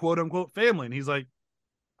part of the quote unquote family. And he's like,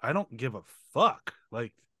 I don't give a fuck.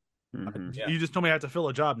 Like, you just told me I have to fill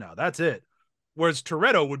a job now. That's it. Whereas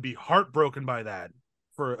Toretto would be heartbroken by that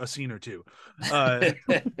for a scene or two. And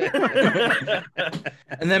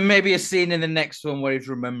then maybe a scene in the next one where he's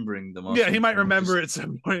remembering them. Yeah, he might remember at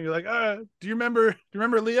some point. You're like, do you remember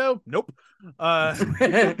Leo? Nope.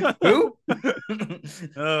 Who?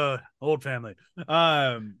 Old family.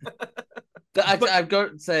 I've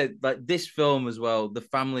got to say, like, this film as well, the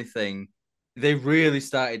family thing, they really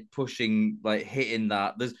started pushing, like, hitting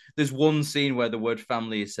that. There's one scene where the word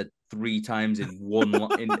family is said 3 times in one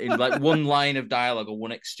in like one line of dialogue or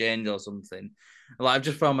one exchange or something. Like, I've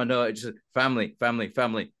just found my note, it's just family, family,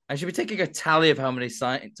 family. I should be taking a tally of how many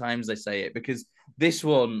times they say it, because this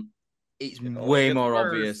one, it's way more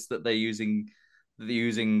obvious that they're using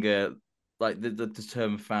like the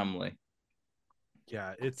term family.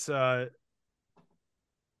 Yeah, it's I'd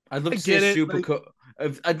love to see a supercut.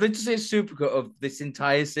 I'd like to see a supercut of this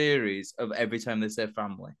entire series of every time they say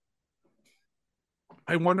family.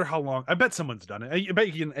 I wonder how long. I bet someone's done it. I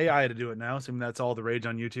bet you can AI to do it now. Assuming that's all the rage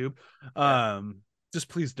on YouTube. Just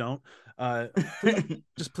please don't.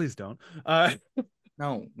 Just please don't.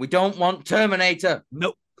 No, we don't want Terminator.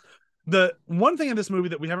 Nope. The one thing in this movie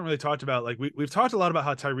that we haven't really talked about, like we've talked a lot about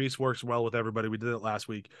how Tyrese works well with everybody. We did it last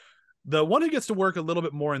week. The one who gets to work a little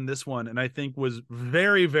bit more in this one, and I think was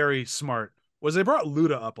very, very smart, was they brought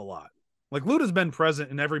Luda up a lot. Like Luda's been present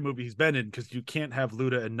in every movie he's been in because you can't have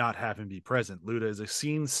Luda and not have him be present. Luda is a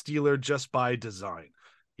scene stealer just by design.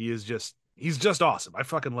 He's just awesome. I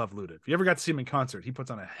fucking love Luda. If you ever got to see him in concert, he puts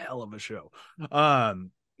on a hell of a show.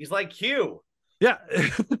 He's like Q. Yeah.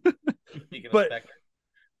 but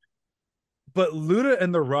But Luda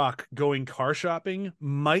and The Rock going car shopping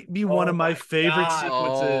might be one of my favorite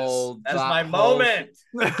sequences. That's my moment.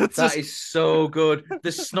 That is so good.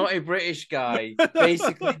 The snotty British guy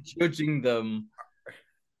basically judging them.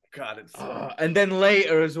 God, it's and then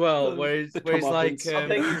later as well, where he's like, I'll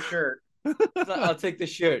take your shirt. Like, I'll take the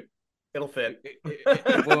shirt. It'll fit.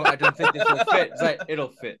 Well, I don't think this will fit. It's like,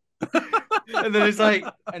 it'll fit. And then it's like,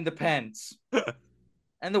 and the pants.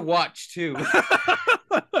 And the watch too.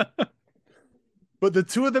 But the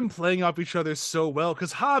two of them playing off each other so well,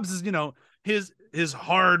 because Hobbs is, his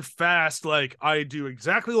hard, fast, like, I do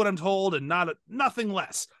exactly what I'm told and nothing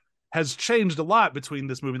less, has changed a lot between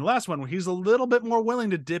this movie and the last one, where he's a little bit more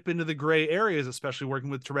willing to dip into the gray areas, especially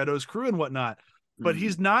working with Toretto's crew and whatnot. But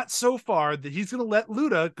he's not so far that he's going to let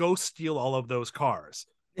Luda go steal all of those cars.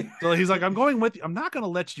 So he's like, I'm going with you. I'm not going to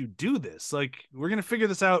let you do this. Like, we're going to figure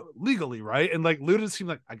this out legally, right? And like Luda seems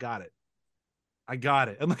like, I got it.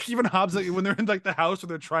 And like even Hobbs, like when they're in like the house where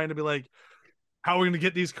they're trying to be like, how are we going to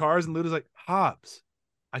get these cars? And Luda's like, Hobbs,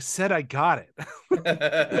 I said I got it.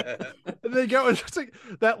 And they go, and it's like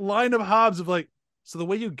that line of Hobbs of like, so the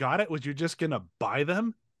way you got it was you're just going to buy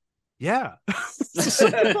them? Yeah.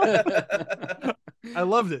 I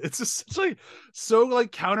loved it. It's just like so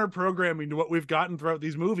like counter programming to what we've gotten throughout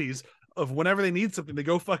these movies of whenever they need something, they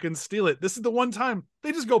go fucking steal it. This is the one time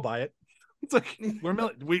they just go buy it. It's like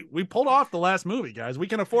we pulled off the last movie, guys. We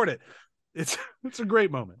can afford it. It's a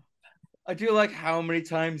great moment. I do like how many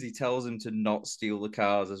times he tells him to not steal the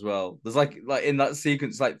cars as well. There's like in that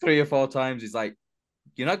sequence, like 3 or 4 times, he's like,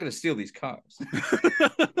 "You're not going to steal these cars."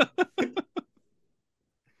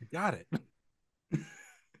 Got it.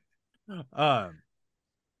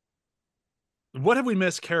 What have we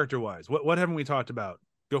missed character wise? What haven't we talked about?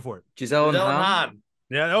 Go for it. Giselle and Han.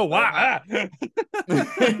 Yeah. Oh wow.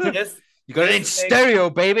 Yes. You got it in stereo,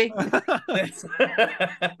 baby.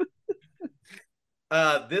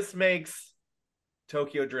 This makes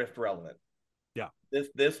Tokyo Drift relevant. Yeah.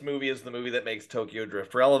 This movie is the movie that makes Tokyo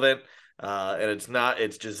Drift relevant. And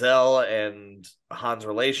it's Giselle and Han's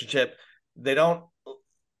relationship. They don't,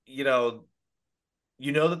 you know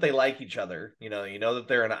that they like each other, you know that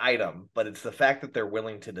they're an item, but it's the fact that they're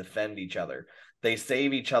willing to defend each other. They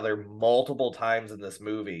save each other multiple times in this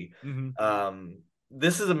movie. Mm-hmm.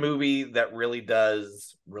 This is a movie that really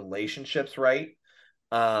does relationships right.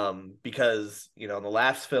 Because, in the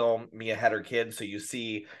last film, Mia had her kids. So you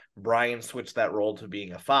see Bryan switch that role to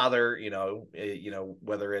being a father,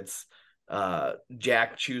 whether it's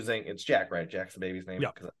Jack choosing, it's Jack, right? Jack's the baby's name.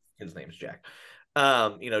 Yeah. Because his name's Jack.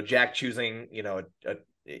 Jack choosing, a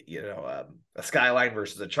Skyline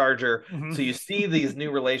versus a Charger. Mm-hmm. So you see these new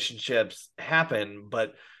relationships happen,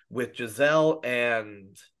 but with Giselle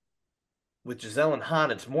and Han,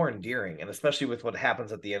 it's more endearing, and especially with what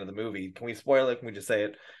happens at the end of the movie. Can we spoil it? Can we just say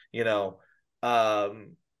it? In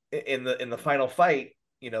the final fight,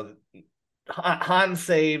 Han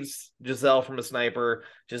saves Giselle from a sniper.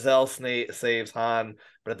 Giselle saves Han,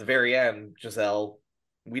 but at the very end, Giselle,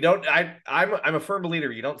 I'm a firm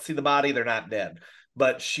believer. You don't see the body; they're not dead,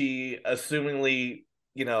 but she assumingly,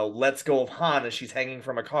 lets go of Han as she's hanging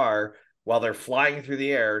from a car while they're flying through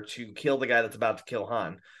the air to kill the guy that's about to kill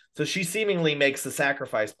Han. So she seemingly makes the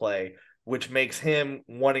sacrifice play, which makes him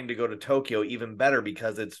wanting to go to Tokyo even better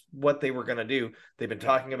because it's what they were going to do. They've been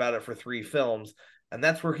talking about it for 3 films, and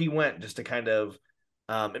that's where he went, just to kind of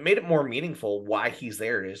it made it more meaningful why he's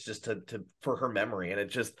there. It's just to for her memory,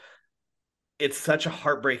 and it's such a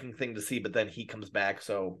heartbreaking thing to see, but then he comes back.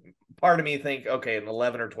 So part of me think, okay, in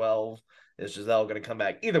 11 or 12, is Giselle going to come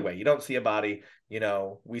back? Either way, you don't see a body.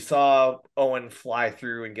 We saw Owen fly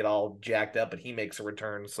through and get all jacked up, and he makes a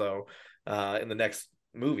return. So in the next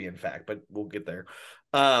movie, in fact, but we'll get there.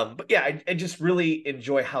 But yeah, I just really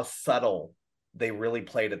enjoy how subtle they really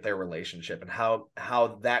played at their relationship, and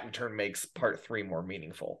how that in turn makes part 3 more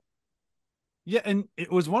meaningful. Yeah, and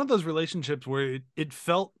it was one of those relationships where it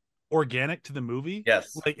felt organic to the movie.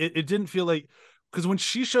 Yes. Like it didn't feel like, because when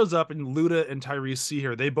she shows up and Luda and Tyrese see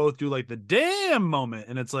her, they both do like the damn moment,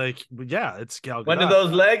 and it's like, yeah, it's Gal Gadot. When did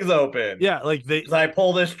those legs open? Yeah, like I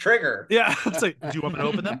pull this trigger. Yeah, it's like, do you want me to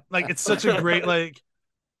open them? Like, it's such a great like,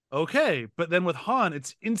 okay. But then with Han,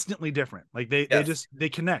 it's instantly different. Like they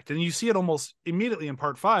connect, and you see it almost immediately in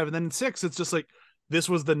part 5, and then in 6, it's just like this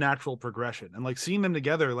was the natural progression, and like seeing them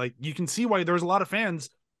together, like you can see why there was a lot of fans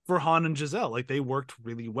for Han and Giselle. Like they worked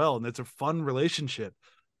really well, and it's a fun relationship.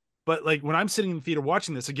 But like when I'm sitting in the theater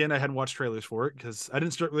watching this, again, I hadn't watched trailers for it because I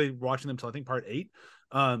didn't start really watching them until I think part 8.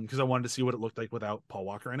 Because I wanted to see what it looked like without Paul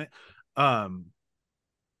Walker in it.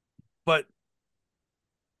 But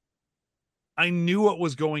I knew what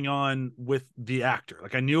was going on with the actor.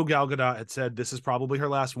 Like I knew Gal Gadot had said this is probably her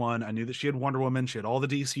last one. I knew that she had Wonder Woman, she had all the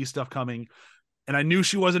DC stuff coming, and I knew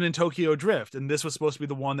she wasn't in Tokyo Drift, and this was supposed to be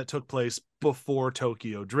the one that took place before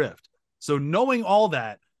Tokyo Drift. So knowing all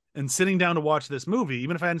that and sitting down to watch this movie,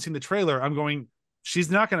 even if I hadn't seen the trailer, I'm going,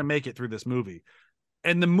 she's not going to make it through this movie.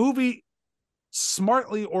 And the movie,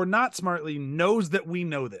 smartly or not smartly, knows that we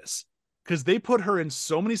know this. Because they put her in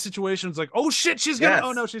so many situations like, oh shit, she's gonna,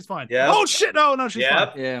 oh no, she's fine. Yep. Oh shit, no, she's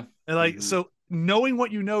fine. Yeah. And like, so knowing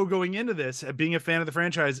what you know going into this, being a fan of the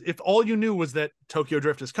franchise, if all you knew was that Tokyo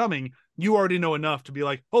Drift is coming, you already know enough to be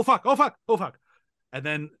like, oh fuck. And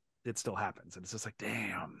then it still happens. And it's just like,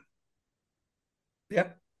 damn.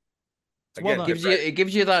 Yep. Again, it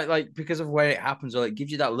gives you that, like, because of where it happens, or it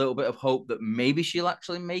gives you that little bit of hope that maybe she'll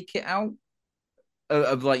actually make it out.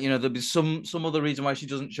 Of like, there'll be some other reason why she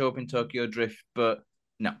doesn't show up in Tokyo Drift, but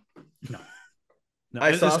no.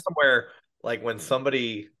 I saw somewhere like when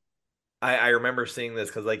somebody, I remember seeing this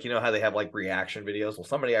because like how they have like reaction videos. Well,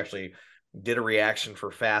 somebody actually did a reaction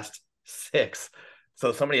for Fast 6.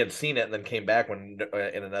 So somebody had seen it and then came back when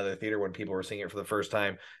in another theater when people were seeing it for the first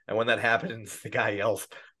time. And when that happens, the guy yells,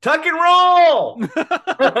 "Tuck and roll!"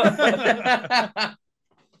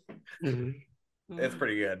 It's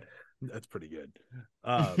pretty good. That's pretty good.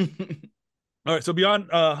 All right, so beyond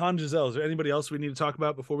Han Giselle, is there anybody else we need to talk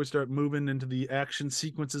about before we start moving into the action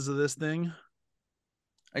sequences of this thing?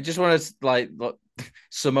 I just want to like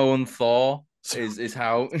Samoan Thor is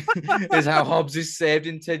how Hobbs is saved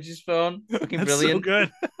in Tedge's phone. Fucking brilliant. So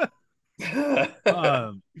good.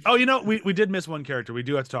 We did miss one character we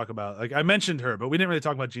do have to talk about. Like I mentioned her, but we didn't really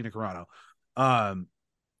talk about Gina Carano.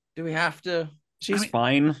 Do we have to? She's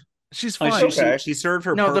fine. She's fine. Like she served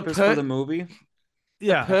her purpose for the movie.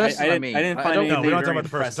 Yeah, I didn't find anything. No, we don't talk about the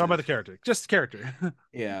person. Talk about the character. Just the character.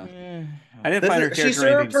 Yeah, I didn't find her character she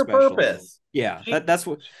served her special. purpose. Yeah, that's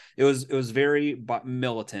what it was. It was very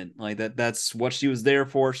militant. Like that. That's what she was there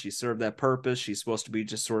for. She served that purpose. She's supposed to be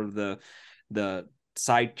just sort of the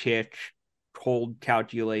sidekick, cold,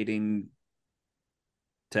 calculating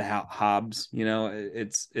to Hobbs.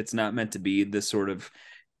 It's not meant to be this sort of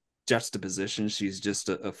juxtaposition. She's just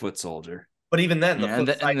a foot soldier. But even then, the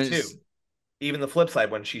flip side too. Even the flip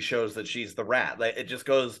side when she shows that she's the rat, like it just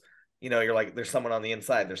goes. You're like, there's someone on the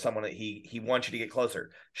inside. There's someone that he wants you to get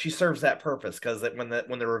closer. She serves that purpose because when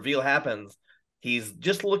the reveal happens, he's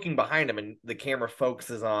just looking behind him, and the camera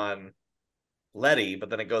focuses on Letty,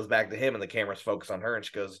 but then it goes back to him, and the camera's focused on her, and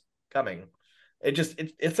she goes, "Coming."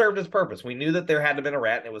 It served its purpose. We knew that there had to have been a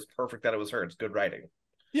rat, and it was perfect that it was her. It's good writing.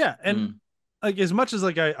 Yeah, and like as much as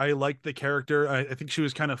like I liked the character, I think she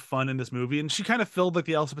was kind of fun in this movie, and she kind of filled like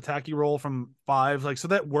the Elsa Pataki role from 5, like so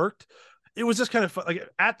that worked. It was just kind of fun. Like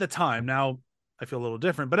at the time. Now I feel a little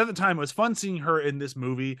different, but at the time it was fun seeing her in this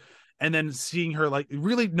movie, and then seeing her like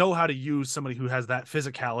really know how to use somebody who has that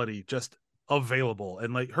physicality just available,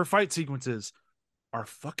 and like her fight sequences are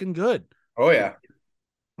fucking good. Oh yeah,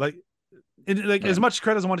 as much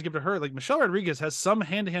credit as I want to give to her, like Michelle Rodriguez has some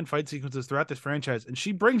hand-to-hand fight sequences throughout this franchise, and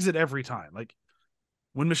she brings it every time. Like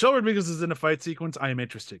when Michelle Rodriguez is in a fight sequence, I am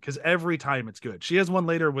interested because every time it's good. She has one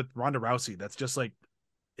later with Ronda Rousey that's just like,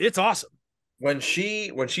 it's awesome. When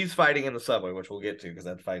she's fighting in the subway, which we'll get to because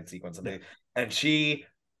that fight sequence, and she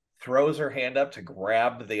throws her hand up to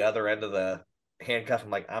grab the other end of the handcuff,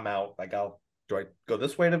 I'm like, I'm out. Like, do I go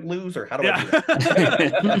this way to lose, or how do I do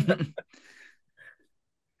that?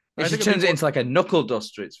 She turns it into like a knuckle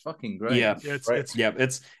duster. It's fucking great. Yeah,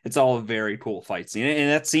 it's all a very cool fight scene.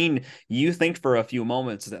 And that scene, you think for a few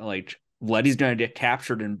moments that like Letty's gonna get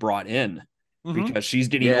captured and brought in because she's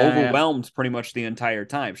getting overwhelmed pretty much the entire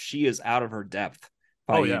time. She is out of her depth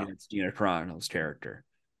fighting against Gina Carano's character.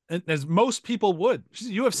 And as most people would. She's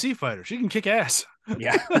a UFC fighter. She can kick ass.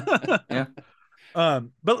 Yeah. Yeah.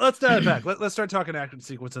 But let's dive back. Let's start talking action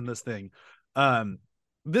sequence in this thing.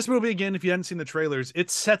 This movie, again, if you hadn't seen the trailers,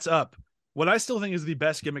 it sets up what I still think is the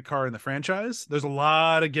best gimmick car in the franchise. There's a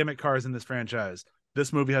lot of gimmick cars in this franchise.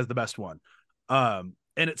 This movie has the best one.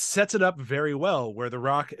 And it sets it up very well where The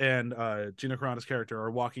Rock and Gina Carano's character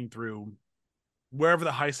are walking through wherever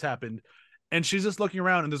the heist happened. And she's just looking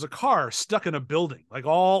around, and there's a car stuck in a building, like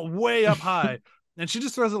all way up high. And she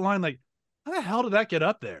just throws a line like, how the hell did that get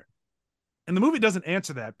up there? And the movie doesn't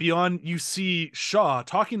answer that beyond you see Shaw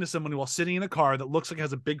talking to someone while sitting in a car that looks like it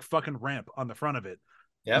has a big fucking ramp on the front of it.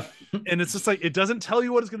 Yep. And it's just like, it doesn't tell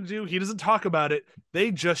you what it's going to do. He doesn't talk about it.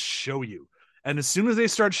 They just show you. And as soon as they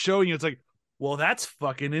start showing you, it's like, Well, that's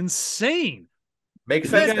fucking insane.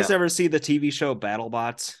 Makes Did you sense guys now. ever see the TV show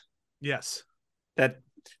BattleBots? Yes.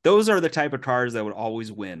 Those are the type of cars that would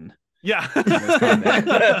always win. Yeah.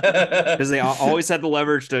 Because they always had the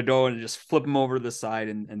leverage to go and just flip them over to the side,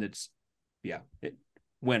 and it's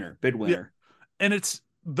winner, big winner. Yeah. And it's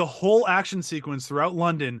the whole action sequence throughout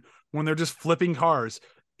London when they're just flipping cars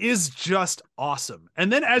is just awesome.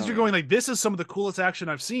 And then as you're going like, this is some of the coolest action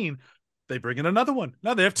I've seen, they bring in another one.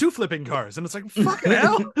 Now they have 2 flipping cars, and it's like, fucking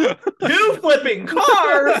hell. 2 flipping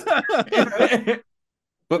cars.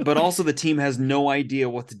 But also the team has no idea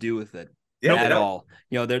what to do with it. Yeah, at all.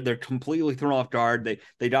 You know, they're completely thrown off guard.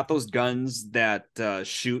 They got those guns that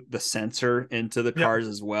shoot the sensor into the cars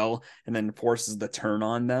as well, and then forces the turn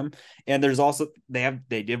on them. And there's also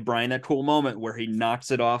they give Bryan that cool moment where he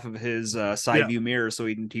knocks it off of his side view mirror so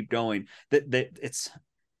he can keep going. That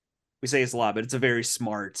we say it's a lot, but it's a very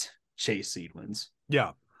smart chase sequence.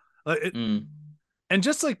 Yeah. And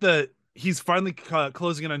just like he's finally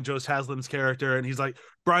closing in on Joe Haslam's character, and he's like,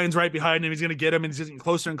 Bryan's right behind him, he's gonna get him, and he's getting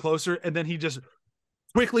closer and closer, and then he just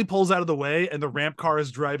quickly pulls out of the way, and the ramp car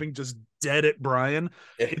is driving just dead at Bryan.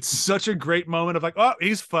 It's such a great moment of like, oh,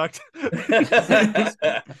 he's fucked.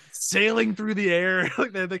 Sailing through the air,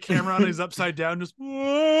 like the camera on his upside down, just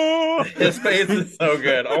whoa. His face is so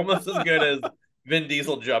good, almost as good as Vin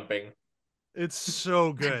Diesel jumping. It's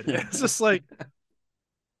so good. It's just like,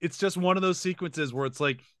 it's just one of those sequences where it's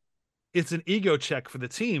like, it's an ego check for the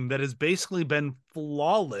team that has basically been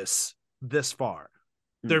flawless this far.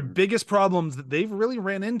 Their biggest problems that they've really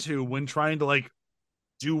ran into when trying to like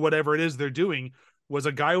do whatever it is they're doing was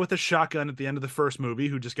a guy with a shotgun at the end of the first movie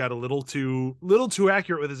who just got a little too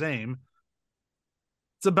accurate with his aim.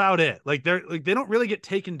 It's about it. Like they don't really get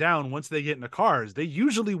taken down once they get into cars. They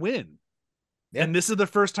usually win. Yeah. And this is the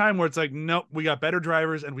first time where it's like, nope, we got better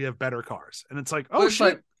drivers and we have better cars. And it's like, oh,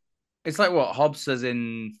 shit. It's like what Hobbs says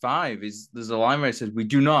in 5 is there's a line where it says, we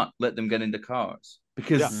do not let them get into cars,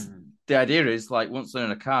 because the idea is like once they're in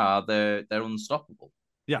a car, they're unstoppable.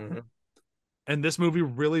 Yeah. And this movie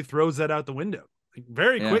really throws that out the window like,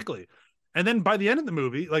 very quickly. And then by the end of the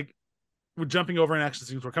movie, like we're jumping over in action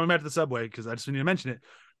scenes. We're coming back to the subway because I just need to mention it.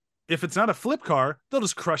 If it's not a flip car, they'll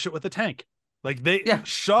just crush it with a tank. Like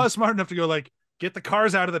Shaw is smart enough to go like, get the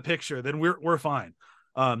cars out of the picture. Then we're fine.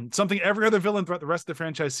 Something every other villain throughout the rest of the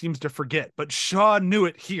franchise seems to forget, but Shaw knew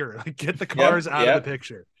it here. Like, get the cars out of the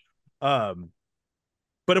picture. But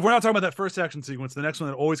if we're not talking about that first action sequence, the next one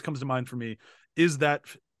that always comes to mind for me is that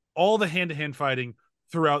all the hand-to-hand fighting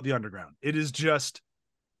throughout the underground. It is just,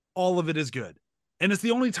 all of it is good. And it's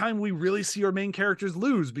the only time we really see our main characters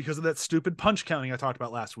lose because of that stupid punch counting I talked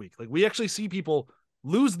about last week. Like, we actually see people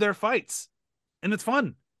lose their fights, and it's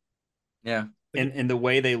fun. Yeah. And the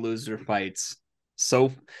way they lose their fights.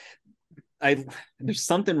 So there's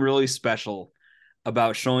something really special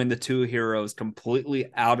about showing the two heroes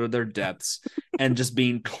completely out of their depths and just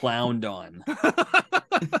being clowned on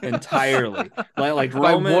entirely. Like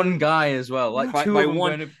by Roman, one guy as well. Like by, two by of them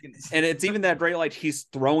one, and it's even that great, like he's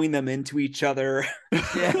throwing them into each other.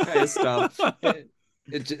 Yeah, stuff.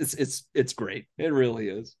 It's great. It really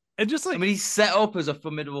is. And just like, I mean, he's set up as a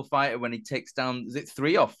formidable fighter when he takes down, is it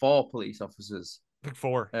 3 or 4 police officers?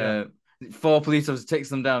 4. 4 police officers, takes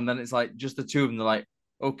them down, and then it's like just the 2 of them. They're like,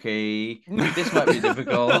 okay, this might be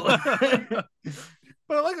difficult.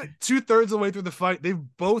 But I like 2/3 of the way through the fight, they've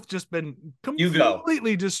both just been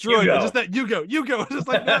completely destroyed. Just that you go, just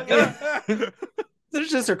like there's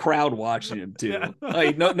just a crowd watching him too. Yeah.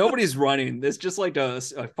 Like nobody's running. It's just like a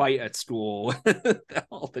fight at school.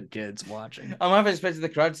 All the kids watching. I'm half expecting the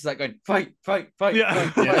crowd to start going fight.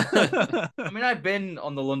 Yeah. I mean, I've been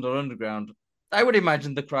on the London Underground. I would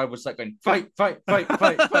imagine the crowd would start going fight.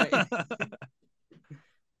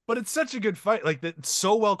 But it's such a good fight. Like, it's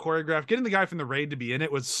so well choreographed. Getting the guy from the raid to be in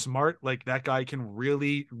it was smart. Like, that guy can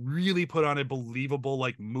really, really put on a believable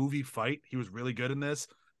like movie fight. He was really good in this.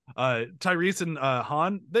 Tyrese and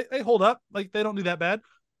Han, they hold up. Like, they don't do that bad.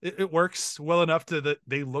 It works well enough that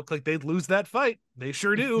they look like they'd lose that fight. They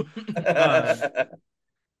sure do.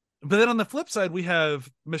 But then on the flip side, we have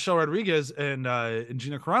Michelle Rodriguez and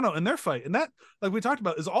Gina Carano in their fight. And that, like we talked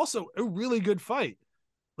about, is also a really good fight.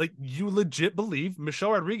 Like, you legit believe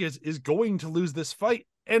Michelle Rodriguez is going to lose this fight,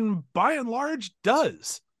 and by and large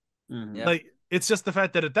does. Yeah. Like, it's just the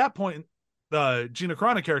fact that at that point, the Gina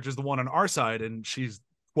Carano character is the one on our side, and she's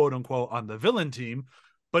quote unquote on the villain team.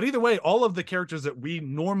 But either way, all of the characters that we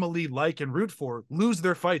normally like and root for lose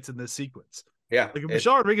their fights in this sequence. Yeah. Like, if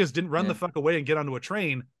Michelle Rodriguez didn't run the fuck away and get onto a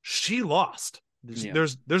train, she lost.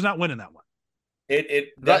 There's not winning that one.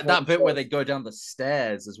 That bit where they go down the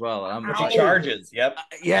stairs as well. She charges. Yep.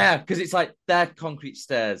 Yeah, because it's like they're concrete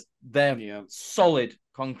stairs. They're solid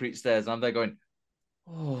concrete stairs, and they're going,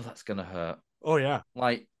 oh, that's gonna hurt. Oh yeah.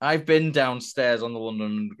 Like I've been downstairs on the London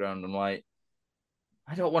Underground. I'm like,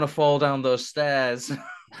 I don't want to fall down those stairs.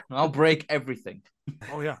 I'll break everything.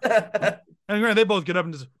 Oh yeah. And they both get up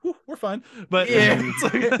and just, we're fine. But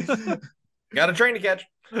got a train to catch.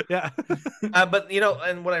 Yeah. But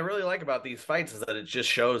and what I really like about these fights is that it just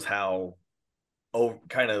shows how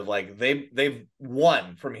kind of like they've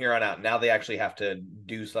won from here on out. Now they actually have to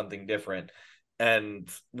do something different. And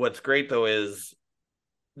what's great though is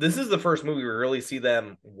this is the first movie we really see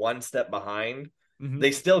them one step behind. Mm-hmm.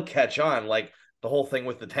 They still catch on. Like the whole thing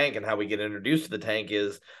with the tank and how we get introduced to the tank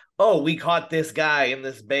is, oh, we caught this guy in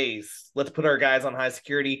this base. Let's put our guys on high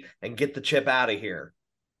security and get the chip out of here.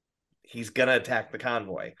 He's gonna attack the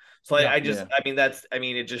convoy. So it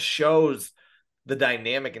just shows the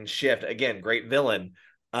dynamic and shift. Again, great villain.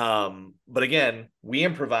 But again, we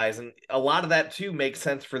improvise, and a lot of that too makes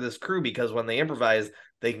sense for this crew because when they improvise,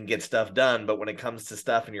 they can get stuff done. But when it comes to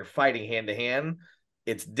stuff and you're fighting hand to hand,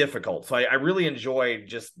 it's difficult. So I really enjoy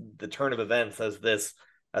just the turn of events as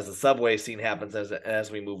the subway scene happens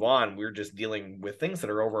as we move on. We're just dealing with things that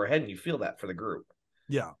are over our head, and you feel that for the group.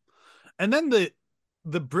 Yeah. And then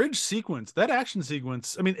the bridge sequence, that action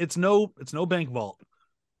sequence, I mean, it's no bank vault.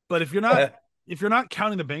 But if you're not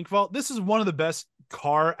counting the bank vault, this is one of the best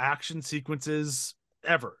car action sequences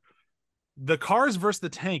ever. The cars versus the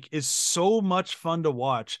tank is so much fun to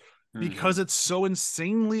watch because it's so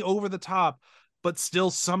insanely over the top, but still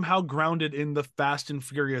somehow grounded in the Fast and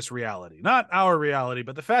Furious reality. Not our reality,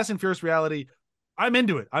 but the Fast and Furious reality. I'm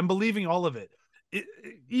into it. I'm believing all of it.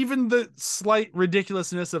 Even the slight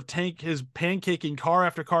ridiculousness of Tank is pancaking car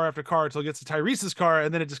after car after car until it gets to Tyrese's car,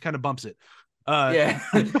 and then it just kind of bumps it. And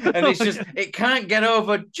it's just it can't get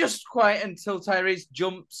over just quite until Tyrese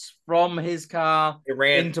jumps from his car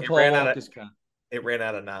into Paul Walker's car. It ran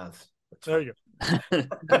out of Nas. There you go.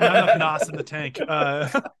 Not enough Nas in the tank.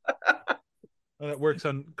 That works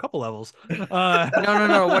on a couple levels. No.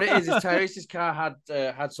 What it is Tyrese's car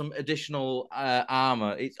had some additional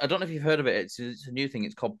armor. I don't know if you've heard of it. It's a new thing.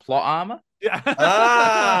 It's called plot armor.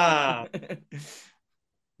 Yeah.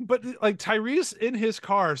 But like Tyrese in his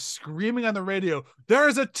car screaming on the radio,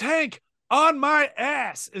 "There's a tank on my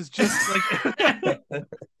ass!" is just like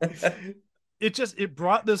it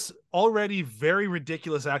brought this already very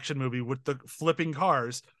ridiculous action movie with the flipping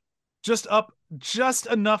cars just up just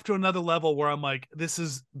enough to another level where I'm like, this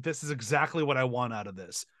is exactly what I want out of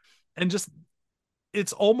this. And just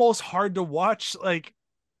it's almost hard to watch like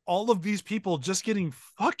all of these people just getting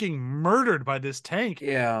fucking murdered by this tank.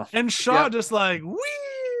 Yeah. And Shaw just like, wee,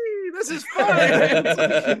 this is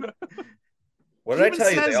fun. What did I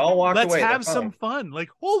tell you? They all walked away. Let's have some fun. Like,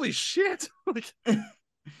 holy shit. Like,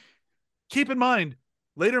 keep in mind,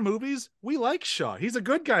 later movies, we like Shaw. He's a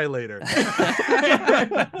good guy later.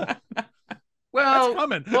 Well, that's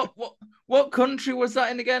coming. What country was that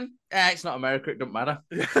in again? It's not America. It doesn't matter.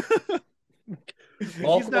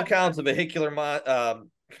 Multiple counts of vehicular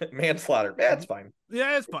manslaughter. That's fine.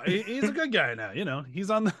 Yeah, it's fine. He's a good guy now. He's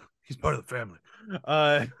part of the family.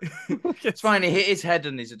 It's fine. He hit his head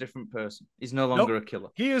and he's a different person. He's no longer a killer.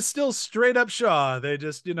 He is still straight up Shaw. They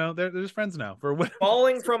just, they're just friends now.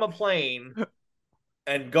 Falling from a plane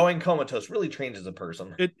and going comatose really changes a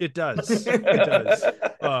person. It does. It does.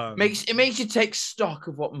 It makes you take stock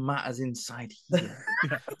of what matters inside here.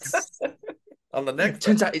 Yes. On the next,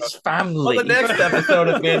 turns out it's family. On the next episode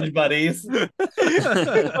of Binge Buddies,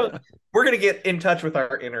 we're gonna get in touch with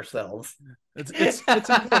our inner selves. It's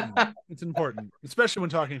important. It's important, especially when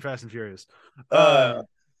talking Fast and Furious. But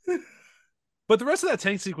the rest of that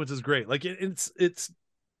tank sequence is great. Like it's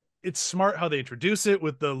smart how they introduce it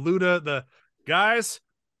with the Luda. The guys,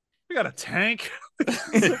 we got a tank.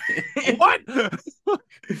 What?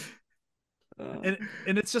 And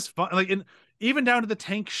it's just fun. Like even down to the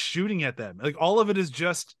tank shooting at them. Like all of it is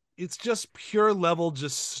just pure level,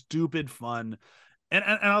 just stupid fun. And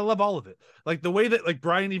I love all of it. Like the way that like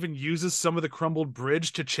Bryan even uses some of the crumbled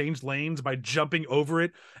bridge to change lanes by jumping over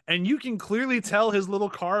it. And you can clearly tell his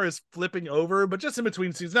little car is flipping over, but just in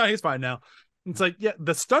between scenes, no, he's fine now. It's like, yeah,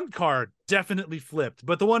 the stunt car definitely flipped,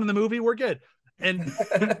 but the one in the movie, we're good. And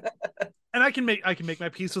and I can make my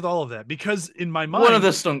peace with all of that because in my mind, one of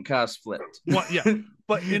the stunt cars flipped. Yeah,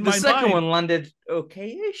 but in the my second mind, one landed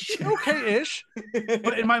okay-ish.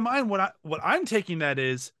 But in my mind, what I'm taking that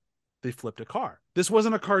is they flipped a car. This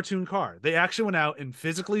wasn't a cartoon car. They actually went out and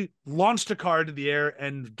physically launched a car into the air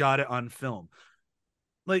and got it on film.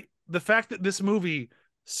 Like the fact that this movie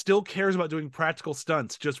still cares about doing practical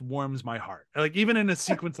stunts just warms my heart. Like even in a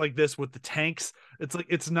sequence like this with the tanks, it's like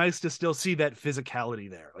it's nice to still see that physicality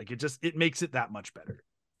there. Like it makes it that much better.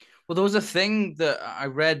 Well, there was a thing that I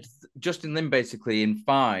read. Justin Lin basically in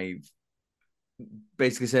 5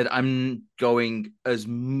 basically said, "I'm going as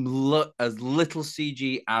little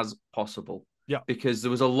CG as possible." Yeah, because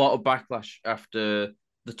there was a lot of backlash after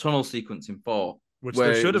the tunnel sequence in 4. Which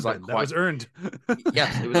there should have been. That was earned.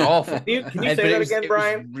 Yes, it was awful. Can you say that again,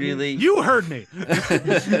 Brian? Really, you heard me.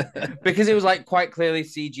 Because it was like quite clearly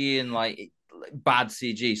CG and like bad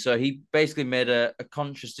CG. So he basically made a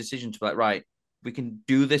conscious decision to be like, right, we can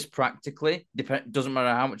do this practically. Doesn't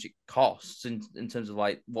matter how much it costs in terms of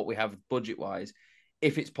like what we have budget wise.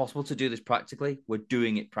 If it's possible to do this practically, we're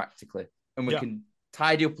doing it practically, and we can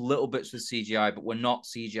tidy up little bits with CGI, but we're not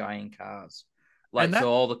CGIing cars. Like,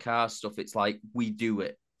 so all the car stuff, it's like we do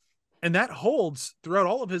it. And that holds throughout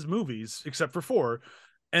all of his movies, except for 4.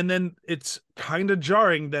 And then it's kind of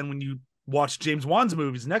jarring then when you watch James Wan's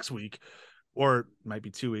movies next week, or it might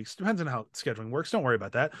be 2 weeks, depends on how scheduling works. Don't worry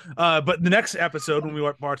about that. But the next episode, when we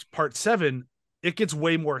watch part 7, it gets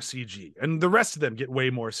way more CG. And the rest of them get way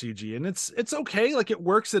more CG. And it's okay. Like, it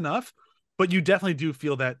works enough. But you definitely do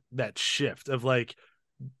feel that shift of like,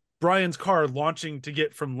 Brian's car launching to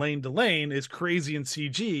get from lane to lane is crazy in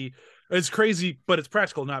CG. It's crazy, but it's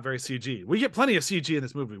practical, not very CG. We get plenty of CG in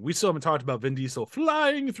this movie. We still haven't talked about Vin Diesel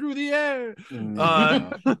flying through the air.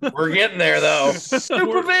 We're getting there, though.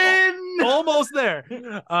 Super Vin! Almost there.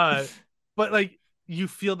 But like, you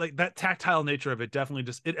feel like that tactile nature of it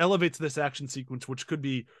definitely it elevates this action sequence, which could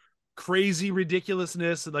be crazy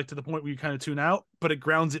ridiculousness, like to the point where you kind of tune out, but it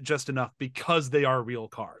grounds it just enough because they are real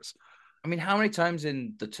cars. I mean, how many times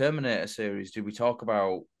in the Terminator series do we talk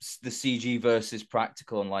about the CG versus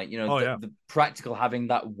practical and like, the practical having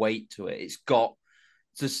that weight to it? It's got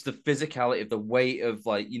just the physicality of the weight of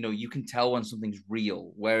like, you can tell when something's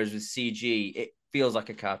real. Whereas with CG, it feels like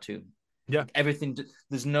a cartoon. Yeah. Like everything,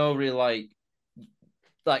 there's no real like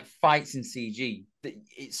fights in CG.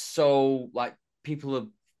 It's so like people have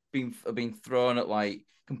been thrown at like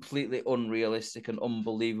completely unrealistic and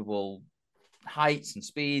unbelievable heights and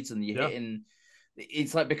speeds, and you're hitting.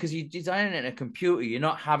 It's like, because you design it in a computer, you're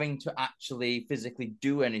not having to actually physically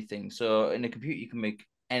do anything. So in a computer, you can make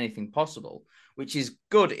anything possible, which is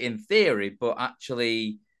good in theory, but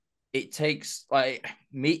actually, it takes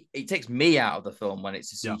me out of the film when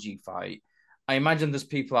it's a CG fight. I imagine there's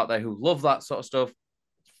people out there who love that sort of stuff.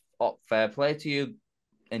 Fair play to you,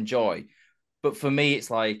 enjoy. But for me,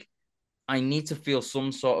 it's like, I need to feel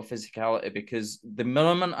some sort of physicality, because the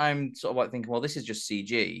moment I'm sort of like thinking, well, this is just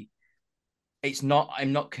CG, I'm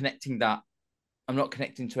not connecting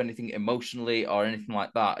to anything emotionally or anything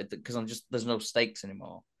like that, because there's no stakes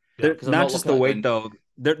anymore. Not just the weight though.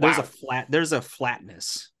 There's a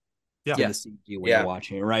flatness to the CG when you're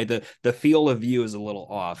watching it, right? The field of view is a little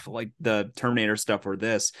off, like the Terminator stuff or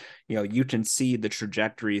this, you can see the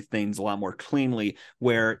trajectory of things a lot more cleanly,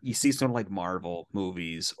 where you see something like Marvel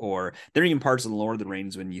movies, or there are even parts of the Lord of the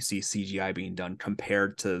Rings when you see CGI being done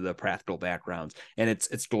compared to the practical backgrounds, and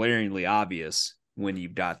it's glaringly obvious when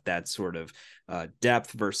you've got that sort of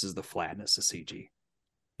depth versus the flatness of CG.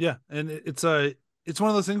 Yeah, and it's one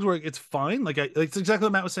of those things where it's fine. Like it's exactly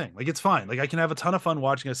what Matt was saying. Like, it's fine. Like, I can have a ton of fun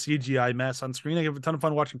watching a CGI mess on screen. I can have a ton of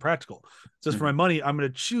fun watching practical. Just for my money, I'm going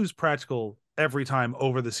to choose practical every time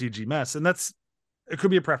over the CG mess. And it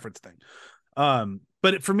could be a preference thing.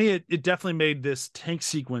 But for me, it definitely made this tank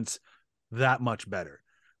sequence that much better.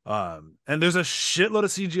 And there's a shitload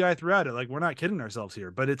of CGI throughout it. Like, we're not kidding ourselves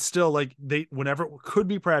here, but it's still like whenever it could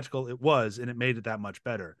be practical, it was, and it made it that much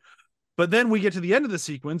better. But then we get to the end of the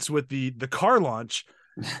sequence with the car launch,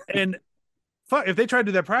 and if they tried to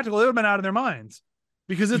do that practical, they would have been out of their minds,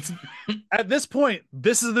 because it's at this point,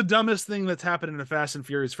 this is the dumbest thing that's happened in a Fast and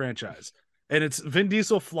Furious franchise. And it's Vin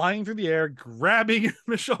Diesel flying through the air, grabbing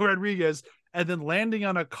Michelle Rodriguez, and then landing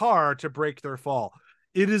on a car to break their fall.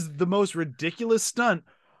 It is the most ridiculous stunt.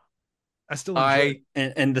 I still enjoy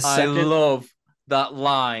it. And the second, I love that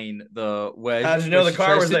line though, where how did you know the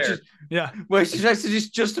car was there? Where she tries to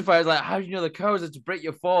just justify it, like, how do you know the car was there to break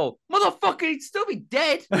your fall? Motherfucker, he'd still be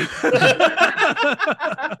dead.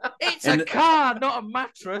 It's a car, not a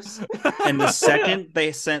mattress. And the second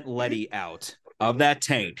they sent Letty out of that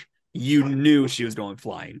tank, you knew she was going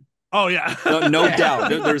flying. Oh yeah, no doubt.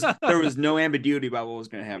 There was no ambiguity about what was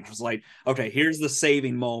going to happen. It was like, okay, here's the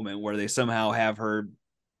saving moment where they somehow have her,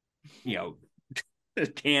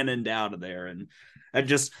 cannoned out of there, and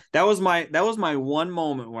that was my one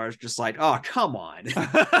moment where I was just like, oh, come on.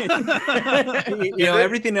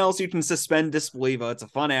 Everything else you can suspend disbelief. It's a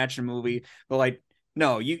fun action movie, but like,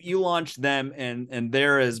 No, you launch them and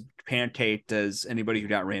they're as pancaked as anybody who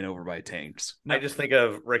got ran over by tanks. I just think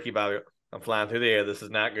of Ricky Bobby. I'm flying through the air. This is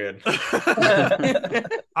not good.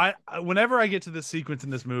 Whenever I get to this sequence in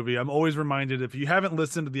this movie, I'm always reminded, if you haven't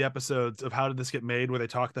listened to the episodes of How Did This Get Made, where they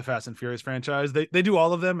talk the Fast and Furious franchise, they do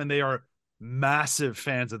all of them, and they are massive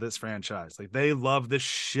fans of this franchise. Like, they love the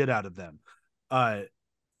shit out of them.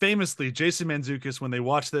 Famously, Jason Mantzoukas, when they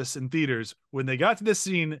watched this in theaters, when they got to this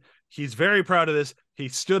scene, he's very proud of this. He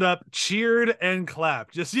stood up, cheered, and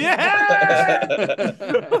clapped. Just, yeah!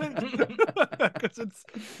 Because it's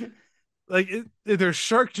like, there's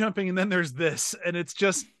shark jumping, and then there's this, and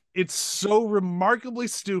it's so remarkably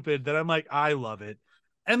stupid that I'm like, I love it.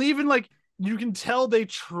 And even, like, you can tell they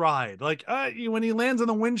tried. Like, when he lands on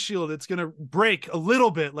the windshield, it's gonna break a little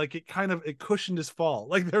bit. Like, it cushioned his fall.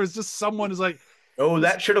 Like, there was just someone who's like, oh,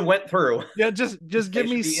 that should have went through. Yeah, just give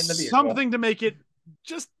me something to make it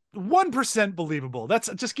just 1% believable.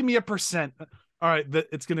 Just give me 1%. All right,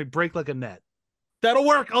 it's gonna break like a net. That'll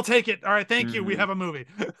work. I'll take it. All right, thank you. We have a movie.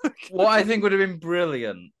 What I think would have been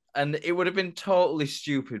brilliant, and it would have been totally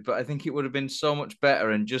stupid, but I think it would have been so much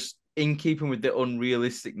better and just in keeping with the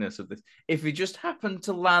unrealisticness of this, if he just happened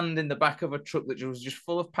to land in the back of a truck that was just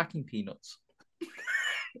full of packing peanuts.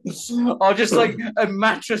 Or just like a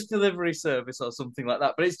mattress delivery service or something like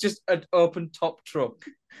that. But it's just an open top truck.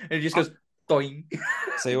 And it just goes doing.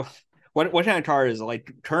 So what kind of car is it?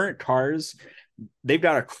 Like, current cars, they've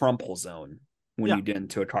got a crumple zone when you get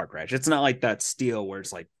into a car crash. It's not like that steel where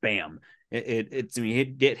it's like bam. It's when you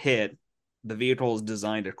get hit, the vehicle is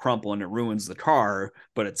designed to crumple and it ruins the car,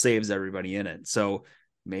 but it saves everybody in it. So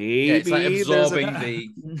maybe it's like absorbing the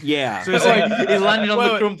So it's like he landed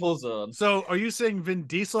on the crumple zone. So are you saying Vin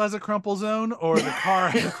Diesel has a crumple zone or the car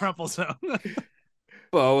has a crumple zone?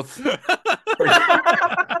 Both.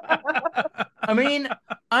 I mean,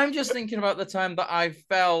 I'm just thinking about the time that I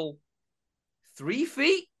fell 3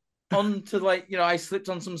 feet onto, like, I slipped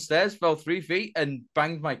on some stairs, fell 3 feet and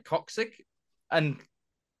banged my coccyx, and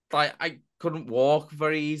like I couldn't walk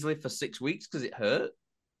very easily for 6 weeks because it hurt.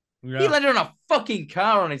 Yeah. He landed on a fucking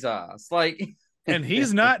car on his ass. Like, and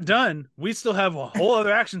he's not done. We still have a whole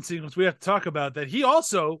other action sequence we have to talk about that he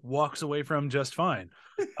also walks away from just fine.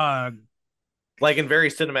 Like in very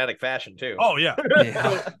cinematic fashion too. Oh yeah.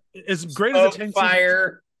 As great as the tank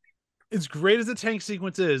fire. As great as the tank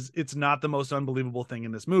sequence is, it's not the most unbelievable thing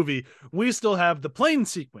in this movie. We still have the plane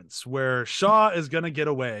sequence where Shaw is gonna get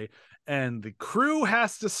away and the crew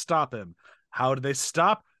has to stop him. How do they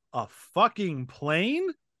stop a fucking plane?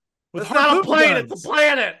 It's not a plane, guns. It's a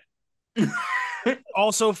planet.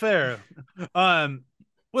 Also fair.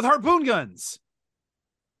 With harpoon guns.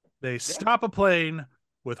 They stop a plane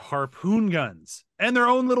with harpoon guns. And their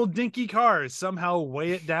own little dinky cars somehow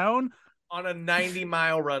weigh it down. On a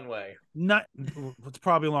 90-mile runway. It's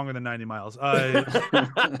probably longer than 90 miles.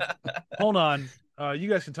 Hold on. You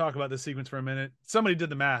guys can talk about this sequence for a minute. Somebody did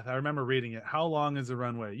the math. I remember reading it. How long is the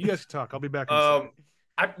runway? You guys can talk. I'll be back in a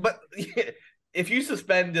second. But if you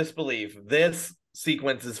suspend disbelief, this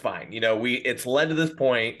sequence is fine. It's led to this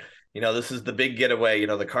point. This is the big getaway.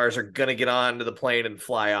 The cars are gonna get onto the plane and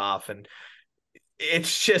fly off, and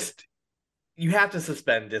it's just, you have to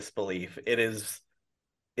suspend disbelief.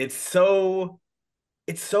 It's so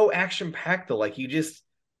action packed though. Like,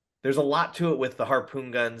 there's a lot to it with the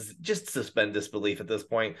harpoon guns. Just suspend disbelief at this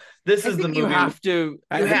point. This is the movie. You have to.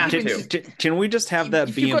 Can we just have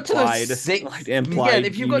that be implied? Implied.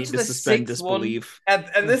 If you need to suspend disbelief.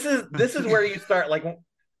 And this is where you start. Like,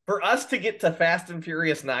 for us to get to Fast and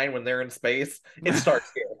Furious 9 when they're in space, it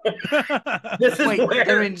starts here. Where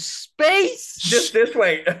they're in space. Just this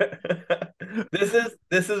way.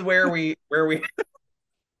 This is where we.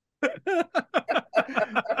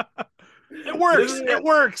 It works. It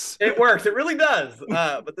works. It works. It really does.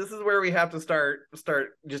 But this is where we have to start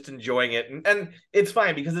just enjoying it, and it's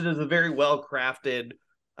fine because it is a very well crafted.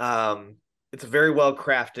 It's a very well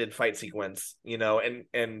crafted fight sequence,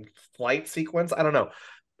 and flight sequence. I don't know,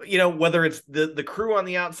 whether it's the crew on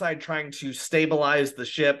the outside trying to stabilize the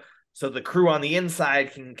ship so the crew on the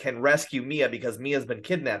inside can rescue Mia because Mia's been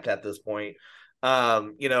kidnapped at this point.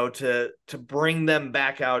 To bring them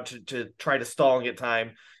back out to try to stall and get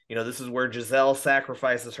time. This is where Giselle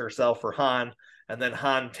sacrifices herself for Han, and then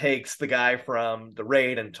Han takes the guy from the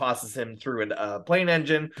raid and tosses him through a plane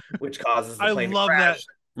engine, which causes the plane to crash.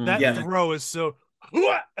 That throw is so. So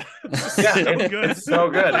good. It's so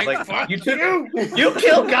good. Like, you killed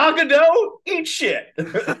Gal Gadot, eat shit.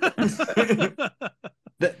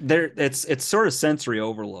 It's sort of sensory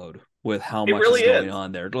overload with how much is going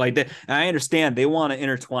on there. Like, I understand they want to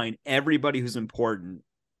intertwine everybody who's important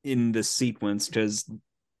in this sequence because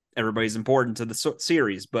everybody's important to the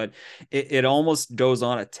series, but it almost goes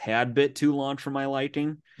on a tad bit too long for my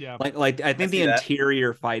liking. Yeah. Like I think the that.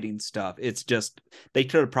 interior fighting stuff, it's just, they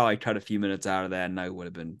could have probably cut a few minutes out of that and I would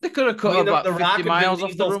have been. They could have cut about the 50 Rock and miles Vin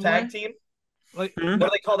off the Diesel's runway. tag team. Like, What do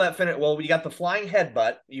they call that finish? Well, you got the flying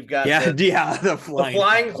headbutt. You've got the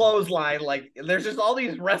flying clothesline. Like, there's just all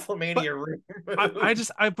these WrestleMania rooms.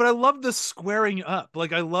 But I love the squaring up.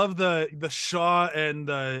 Like, I love the Shaw and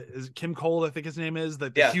Kim Cole, I think his name is,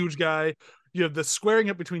 the huge guy. You have the squaring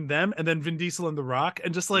up between them and then Vin Diesel and The Rock,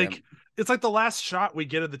 and just like it's like the last shot we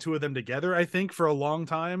get of the two of them together. I think for a long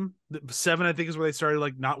time, 7 I think is where they started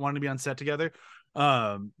like not wanting to be on set together.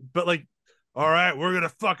 But like, all right, we're gonna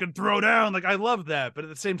fucking throw down. Like, I love that, but at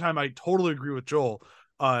the same time, I totally agree with Joel.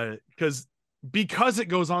 Because it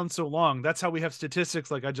goes on so long, that's how we have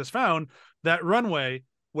statistics. Like I just found that runway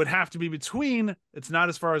would have to be between. It's not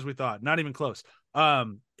as far as we thought, not even close.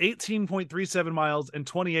 18.37 miles and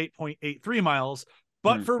 28.83 miles.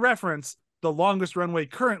 But for reference, the longest runway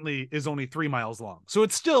currently is only 3 miles long, so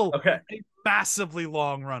it's still a massively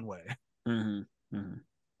long runway.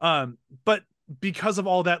 But because of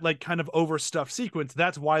all that, like, kind of overstuffed sequence,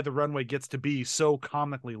 that's why the runway gets to be so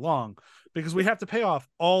comically long, because we have to pay off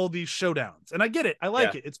all these showdowns. And I get it. I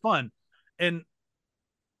like it. It's fun. And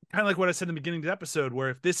kind of like what I said in the beginning of the episode, where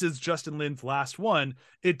if this is Justin Lin's last one,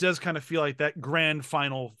 it does kind of feel like that grand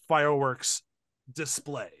final fireworks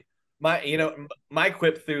display. My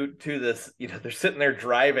quip to this, they're sitting there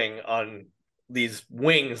driving on these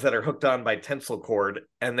wings that are hooked on by tensile cord,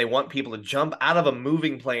 and they want people to jump out of a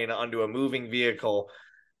moving plane onto a moving vehicle.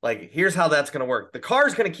 Like, here's how that's going to work. The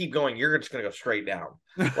car's going to keep going. You're just going to go straight down.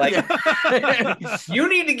 Like, you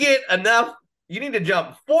need to get enough. You need to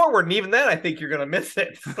jump forward, and even then, I think you're going to miss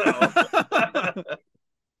it. So.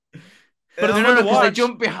 But no, they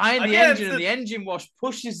jump behind the engine, and the engine wash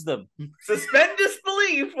pushes them. Suspend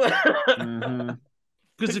disbelief.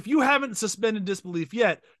 Because if you haven't suspended disbelief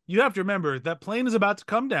yet, you have to remember that plane is about to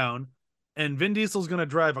come down, and Vin Diesel's going to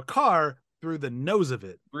drive a car through the nose of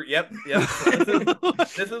it. Yep.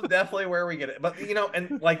 This is definitely where we get it. But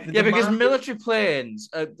and like because military planes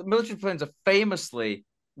are famously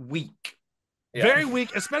weak. Yeah. Very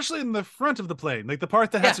weak, especially in the front of the plane, like the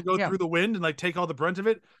part that has to go through the wind and like take all the brunt of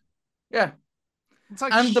it. Yeah. It's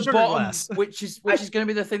like and the bottom, glass. which is going to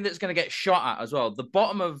be the thing that's going to get shot at as well. The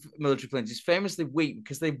bottom of military planes is famously weak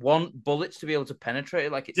because they want bullets to be able to penetrate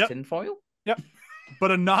it like it's tinfoil. Yep.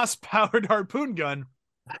 But a NOS-powered harpoon gun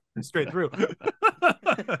straight through.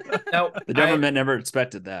 Now, the government never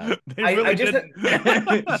expected that.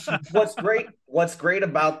 What's great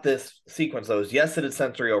about this sequence, though, is yes, it is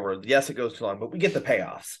sensory over. Yes, it goes too long, but we get the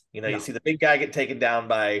payoffs. You see the big guy get taken down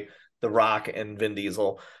by The Rock and Vin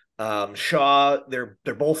Diesel. Shaw, they're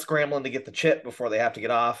both scrambling to get the chip before they have to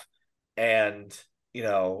get off, and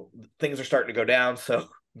things are starting to go down. So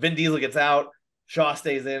Vin Diesel gets out, Shaw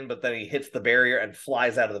stays in, but then he hits the barrier and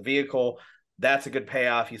flies out of the vehicle. That's a good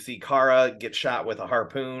payoff. You see Cara get shot with a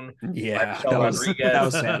harpoon. Yeah, that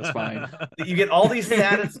was satisfying. You get all these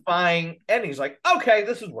satisfying endings. Like, okay,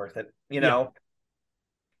 this is worth it.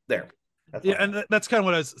 There. And that's kind of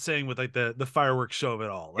what I was saying with like the fireworks show of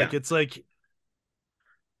it all. Like, it's like,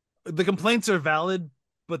 the complaints are valid,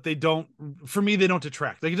 but they don't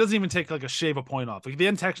detract. Like, it doesn't even take like a shave a point off. Like, the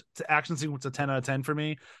end action sequence, a 10 out of 10 for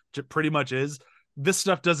me, it pretty much is. This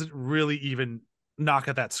stuff doesn't really even knock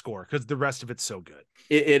at that score because the rest of it's so good.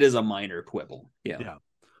 It is a minor quibble. Yeah.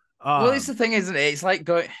 Well, it's the thing, isn't it? It's like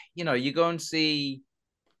you go and see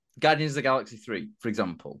Guardians of the Galaxy 3, for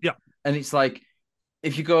example. Yeah. And it's like,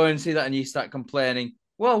 if you go and see that and you start complaining,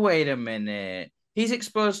 well, wait a minute. He's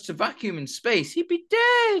exposed to vacuum in space. He'd be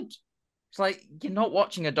dead. It's like, you're not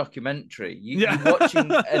watching a documentary. You're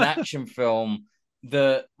watching an action film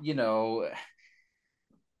that,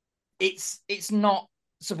 it's not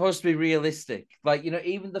supposed to be realistic. Like,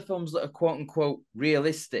 even the films that are quote unquote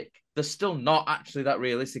realistic, they're still not actually that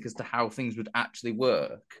realistic as to how things would actually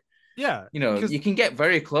work. Yeah. You can get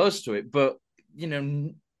very close to it, but,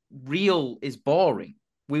 real is boring.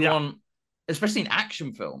 We want, especially in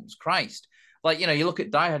action films, Christ. Like, you look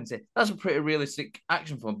at Die Hard and say, that's a pretty realistic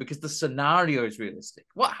action film because the scenario is realistic.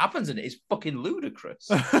 What happens in it is fucking ludicrous.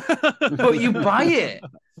 But you buy it.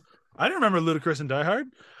 I don't remember Ludacris in Die Hard.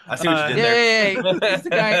 I see what you did there.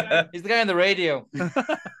 Yeah. He's the guy on the radio.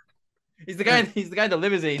 He's the guy in the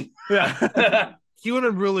limousine. Yeah. He would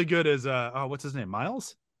have been really good as what's his name?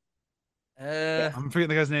 Miles? I'm forgetting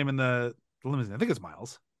the guy's name in the limousine. I think it's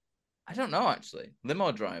Miles. I don't know, actually.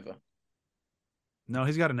 Limo driver. No,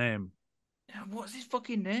 he's got a name. What's his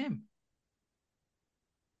fucking name?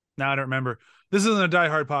 No, I don't remember. This isn't a Die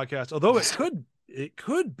Hard podcast, although it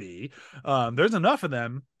could be. There's enough of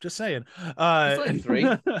them. Just saying. There's only 3.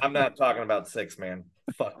 I'm not talking about 6, man.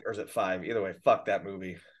 Fuck, or is it 5? Either way, fuck that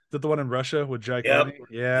movie. Is that the one in Russia with Jake? Yep.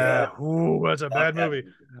 Yeah. Yep. Ooh, that's a bad movie.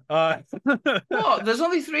 What? There's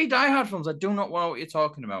only 3 Die Hard films. I do not know what you're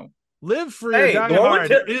talking about. Live Free or Die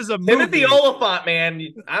Hard is a movie. Timothy Oliphant, man.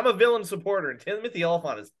 I'm a villain supporter. Timothy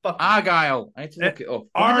Oliphant is fucking Argyle. I need to look it up.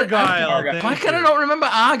 Argyle. Why can I not remember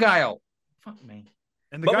Argyle? Fuck me.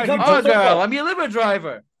 And the guy who Argyle, I'm your Uber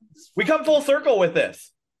driver. We come full circle with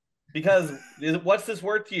this because what's this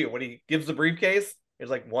worth to you? When he gives the briefcase,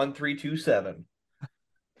 it's like 1327.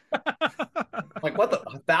 Like what the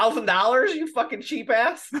 $1,000? You fucking cheap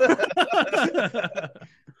ass. $1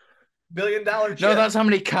 billion check. No, that's how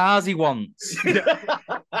many cars he wants.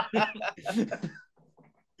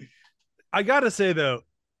 I gotta say though,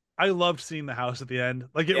 I loved seeing the house at the end.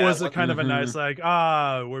 Like it was a kind of a nice, like,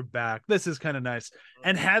 we're back. This is kind of nice.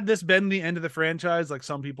 And had this been the end of the franchise, like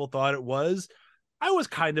some people thought it was, I was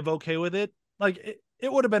kind of okay with it. Like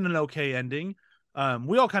it would have been an okay ending.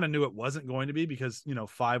 We all kind of knew it wasn't going to be because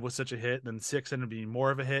 5 was such a hit, then 6 ended up being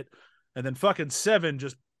more of a hit, and then fucking 7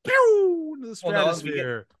 just pew into the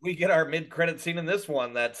stratosphere. We get our mid-credit scene in this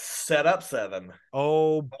one that's set up 7.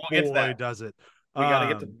 Oh boy, does it! We gotta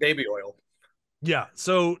get to baby oil. Yeah,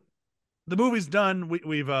 so the movie's done.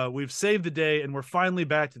 We've saved the day, and we're finally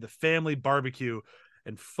back to the family barbecue.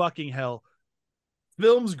 And fucking hell,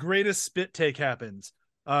 film's greatest spit take happens.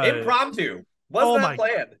 Impromptu. Wasn't that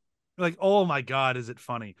planned? Like, oh my god, is it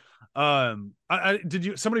funny?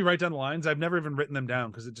 Did somebody write down the lines? I've never even written them down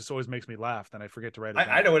because it just always makes me laugh. Then I forget to write it down.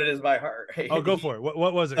 I know what it is by heart. Oh, go for it.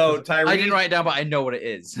 What was it? So Tyrese, I didn't write it down, but I know what it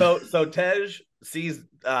is. So Tej sees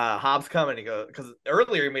Hobbs coming. He goes, because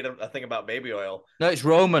earlier he made a thing about baby oil. No, it's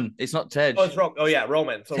Roman. It's not Tej. Oh, it's Roman. Oh yeah,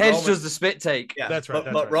 Roman. So Tej Roman does the spit take. Yeah, that's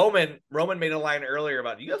right. But Roman made a line earlier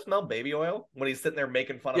about, "Do you guys smell baby oil?" When he's sitting there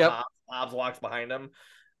making fun of Hobbs. Hobbs walks behind him.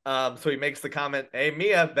 So he makes the comment, "Hey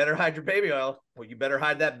Mia, better hide your baby oil." Well, you better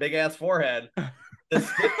hide that big ass forehead. The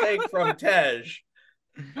spit take from Tej.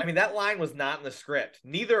 I mean, that line was not in the script.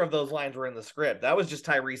 Neither of those lines were in the script. That was just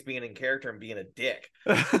Tyrese being in character and being a dick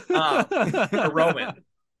for Roman.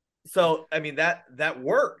 So I mean that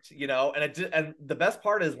worked, and it did, and the best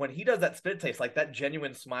part is when he does that spit taste, like that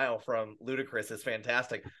genuine smile from Ludacris is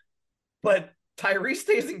fantastic. But Tyrese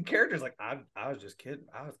stays in character. Like, I was just kidding.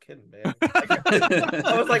 I was kidding, man.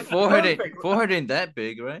 I was like, forehead ain't that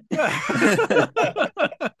big, right?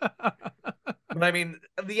 But I mean,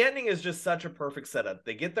 the ending is just such a perfect setup.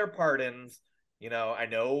 They get their pardons. I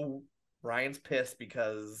know Ryan's pissed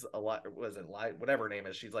because whatever her name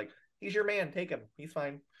is. She's like, he's your man. Take him. He's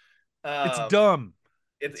fine. It's dumb.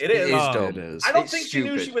 It is. Dumb. It is. I don't think she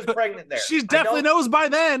knew she was pregnant there. She definitely knows by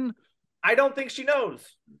then. I don't think she knows.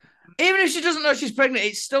 Even if she doesn't know she's pregnant,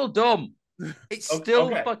 it's still dumb. It's still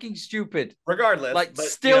fucking stupid. Regardless. But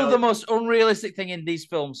the most unrealistic thing in these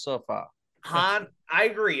films so far. Han, I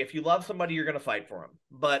agree. If you love somebody, you're going to fight for him.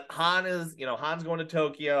 But Han is, Han's going to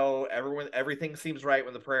Tokyo. Everything seems right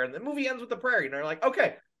when the prayer, and the movie ends with the prayer. You're like,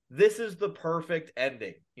 okay, this is the perfect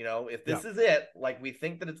ending. If this is it, like we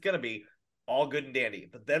think that it's going to be, all good and dandy.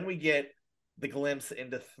 But then we get the glimpse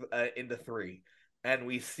into 3, and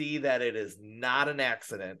we see that it is not an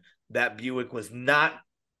accident. That Buick was not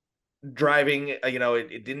driving,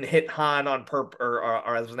 it didn't hit Han on purpose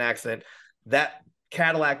or as an accident. That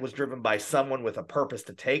Cadillac was driven by someone with a purpose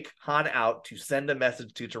to take Han out, to send a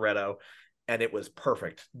message to Toretto, and it was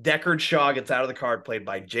perfect. Deckard Shaw gets out of the car, played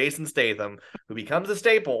by Jason Statham, who becomes a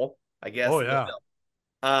staple, I guess. Oh,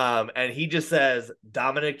 yeah. And he just says,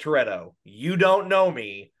 "Dominic Toretto, you don't know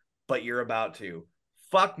me, but you're about to.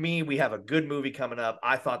 Fuck me, we have a good movie coming up."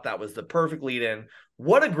 I thought that was the perfect lead-in.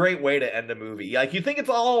 What a great way to end a movie. Like, you think it's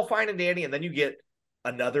all fine and dandy, and then you get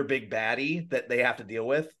another big baddie that they have to deal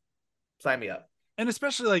with. Sign me up. And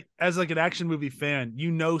especially as an action movie fan,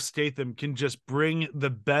 Statham can just bring the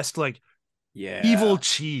best evil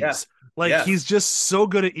cheese. He's just so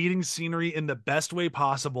good at eating scenery in the best way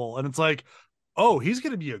possible. And it's like, oh, he's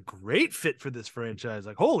going to be a great fit for this franchise.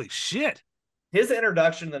 Like, holy shit. His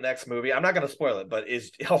introduction in the next movie, I'm not going to spoil it, but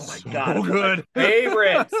oh my God, so good. My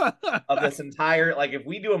favorite of this entire, if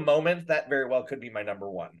we do a moment, that very well could be my number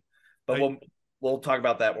one. But we'll talk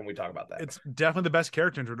about that when we talk about that. It's definitely the best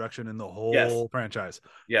character introduction in the whole franchise.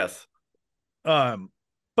 Yes. But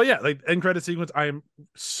yeah, end credit sequence, I am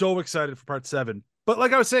so excited for part 7. But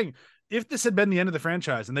like I was saying, if this had been the end of the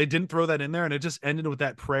franchise and they didn't throw that in there and it just ended with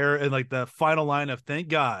that prayer and the final line of "Thank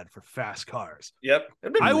God for fast cars." Yep.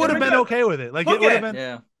 I would have been okay with it. It would have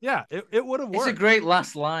been, it would have worked. It's a great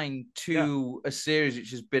last line to a series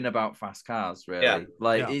which has been about fast cars, really.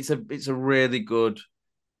 It's a really good,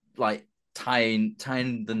 tying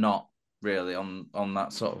the knot really on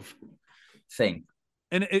that sort of thing.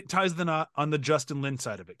 And it ties the knot on the Justin Lin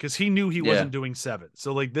side of it because he knew he wasn't doing 7.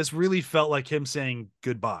 So like this really felt like him saying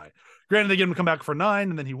goodbye. Granted, they get him to come back for 9,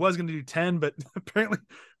 and then he was going to do 10, but apparently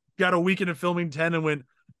got a weekend of filming 10 and went,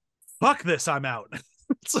 fuck this, I'm out.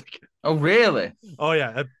 It's like, oh really? Oh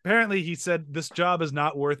yeah. Apparently he said this job is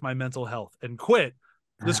not worth my mental health and quit.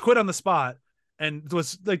 Just quit on the spot. And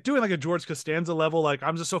was like doing like a George Costanza level, like,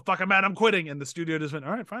 I'm just so fucking mad, I'm quitting. And the studio just went,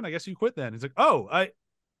 all right, fine, I guess you quit then. He's like,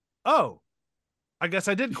 I guess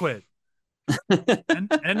I did quit.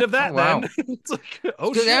 And end of that. Wow. Then it's like,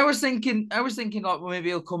 oh shit. I was thinking like, well, maybe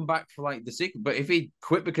he'll come back for like the sequel. But if he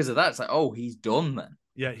quit because of that, it's like, oh, he's done then.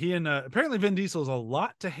 Yeah, he and apparently Vin Diesel's a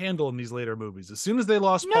lot to handle in these later movies. As soon as they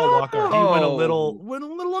lost Paul Walker, he went a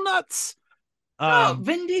little nuts. No,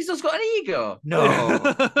 Vin Diesel's got an ego. No.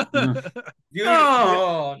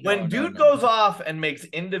 Dude, when Dude goes off and makes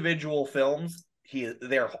individual films,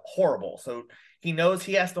 they're horrible. So he knows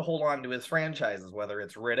he has to hold on to his franchises, whether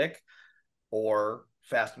it's Riddick or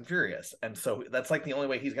Fast and Furious. And so that's like the only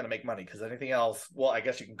way he's going to make money, because anything else, well, I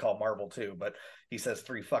guess you can call Marvel too, but he says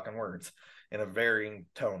 3 fucking words in a varying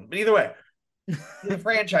tone. But either way, he's a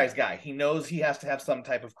franchise guy. He knows he has to have some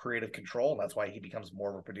type of creative control, and that's why he becomes more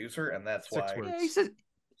of a producer, and that's 6 why... words. Yeah,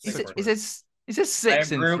 he says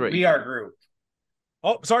 6 in group, 3. We are group.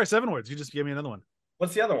 Oh, sorry, 7 words. You just gave me another one.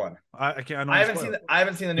 What's the other one? I can't. I haven't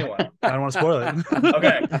seen the new one. I don't want to spoil it.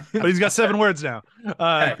 Okay, but he's got 7 words now.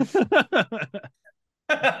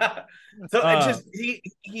 So it's just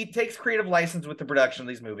he takes creative license with the production of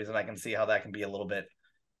these movies, and I can see how that can be a little bit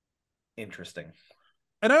interesting.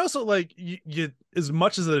 And I also like you as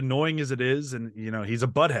much as annoying as it is, and he's a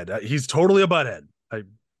butthead. He's totally a butthead. I'm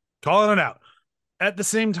calling it out. At the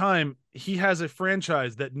same time, he has a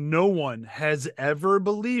franchise that no one has ever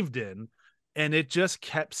believed in, and it just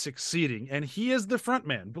kept succeeding. And he is the front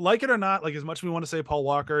man. But like it or not, like as much as we want to say Paul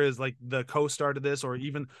Walker is like the co-star to this, or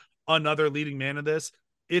even another leading man of this,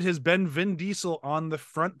 it has been Vin Diesel on the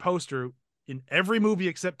front poster in every movie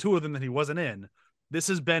except 2 of them that he wasn't in. This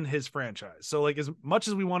has been his franchise. So like as much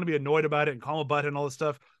as we want to be annoyed about it and call him a butthead and all this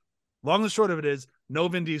stuff, long and short of it is no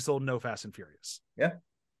Vin Diesel, no Fast and Furious. Yeah.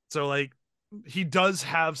 So like he does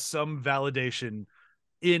have some validation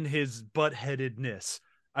in his buttheadedness.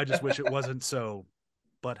 I just wish it wasn't so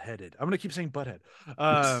buttheaded. I'm going to keep saying butthead.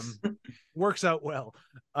 Works out well.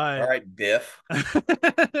 All right, Biff.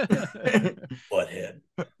 Butthead.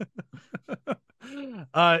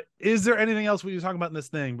 Is there anything else we need to talk about in this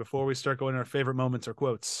thing before we start going to our favorite moments or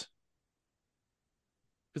quotes?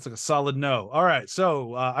 It's like a solid no. All right,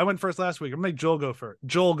 so I went first last week. I'm gonna make Joel go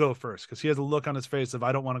first because he has a look on his face of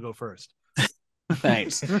I don't want to go first.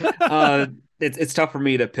 Thanks. It's tough for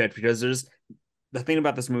me to pick because there's the thing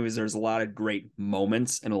about this movie is there's a lot of great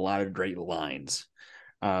moments and a lot of great lines.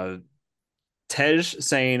 Tej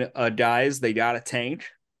saying, guys, they got a tank.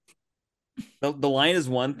 The line is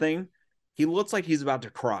one thing. He looks like he's about to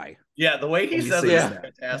cry. Yeah, the way he says it is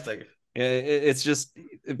fantastic. It's just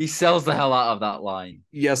he sells the hell out of that line.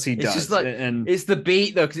 Yes, he does. It's just like, and it's the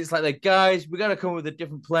beat though, because it's like guys, we gotta come up with a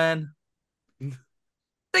different plan.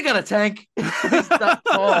 They got a tank. It's that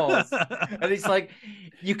pause, and it's like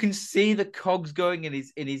you can see the cogs going in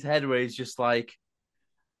his head where he's just like,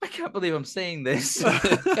 I can't believe I'm saying this.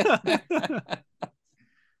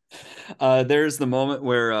 There's the moment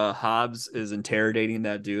where Hobbs is interrogating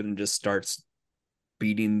that dude and just starts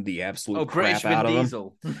beating the absolute crap out of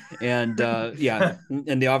him. And yeah,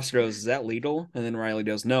 and the officer goes, "Is that legal?" And then Riley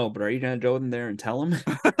goes, "No, but are you gonna go in there and tell him?"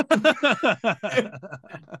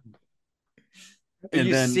 And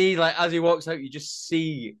you see, like, as he walks out, you just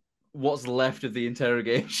see what's left of the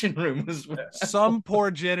interrogation room as well. Some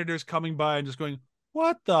poor janitor's coming by and just going,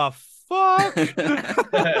 "What the fuck?"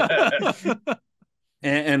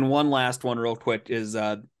 And one last one real quick is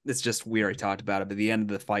it's just we already talked about it, but the end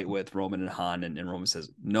of the fight with Roman and Han, and Roman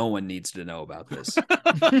says, "No one needs to know about this."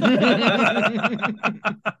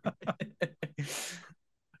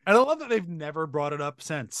 I love that they've never brought it up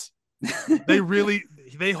since.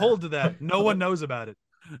 They hold to that. No one knows about it.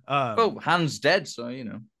 Oh, Han's dead, so you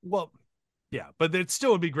know. Well, yeah, but it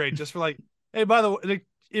still would be great just for like, hey, by the way, like,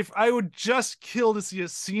 if I would just kill to see a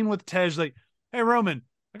scene with Tej, like, hey, Roman,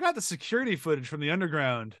 I got the security footage from the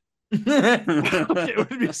underground. It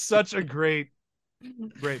would be such a great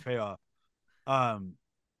payoff.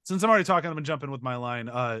 Since I'm already talking, I'm gonna jump in with my line.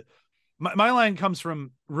 My line comes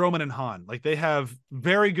from Roman and Han. Like, they have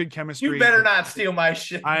very good chemistry. You better not steal my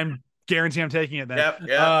shit. I'm guarantee I'm taking it then. Yep.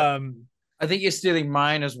 I think you're stealing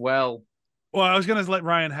mine as well. Well, I was gonna let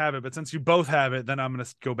Ryan have it, but since you both have it, then I'm gonna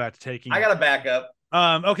go back to taking I got a backup.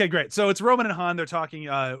 Okay, great. So it's Roman and Han. They're talking.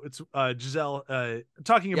 It's Giselle.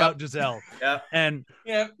 Talking about Giselle. Yeah. And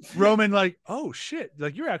Yeah. Roman like, oh shit,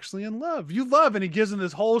 like you're actually in love. You love, and he gives him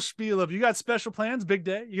this whole spiel of, you got special plans, big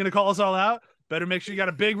day. You're gonna call us all out. Better make sure you got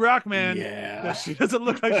a big rock, man. Yeah. She doesn't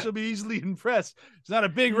look like she'll be easily impressed. It's not a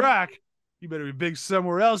big rock. You better be big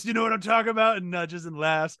somewhere else. You know what I'm talking about? And nudges and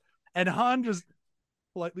laughs. And Han just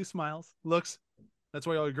politely smiles, looks. That's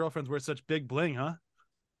why all your girlfriends wear such big bling, huh?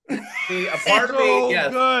 See, a part of So me,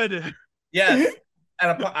 yes, good. yes.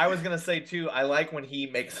 And I was gonna say too, I like when he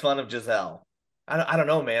makes fun of Giselle. I don't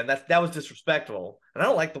know, man. That was disrespectful, and I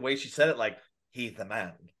don't like the way she said it. Like, he's the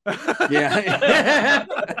man. Yeah.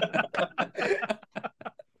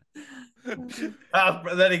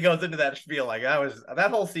 Then he goes into that spiel. Like,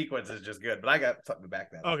 that whole sequence is just good. But I got something to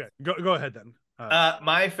back that up. Okay, go ahead then.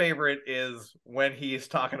 My favorite is when he's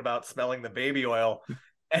talking about smelling the baby oil,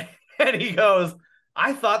 and he goes,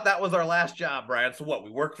 "I thought that was our last job, Brian. So what? We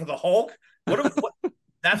work for the Hulk? What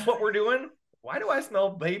that's what we're doing? Why do I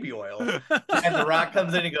smell baby oil?" And The Rock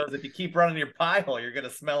comes in and goes, "If you keep running your pie hole, you're gonna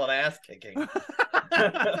smell an ass kicking."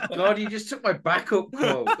 God, you just took my backup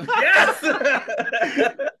quote. Yes.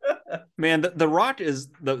 Man, the Rock is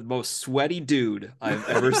the most sweaty dude I've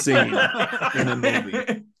ever seen in a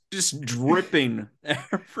movie. Just dripping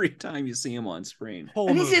every time you see him on screen.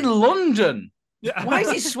 And he's in London. Yeah. Why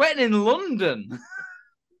is he sweating in London?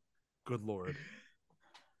 Good Lord.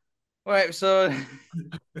 All right, so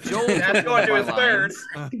Joel That's going to his third.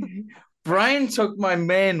 Brian took my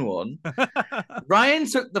main one. Ryan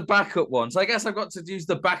took the backup one. So I guess I've got to use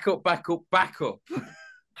the backup.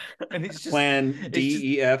 And it's just Plan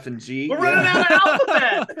D, E, F, and G. We're running out of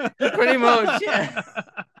alphabet. Pretty much, yeah.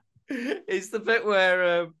 It's the bit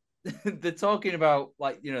where they're talking about,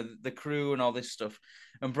 like, you know, the crew and all this stuff.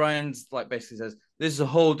 And Brian's like basically says, this is a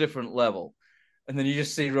whole different level. And then you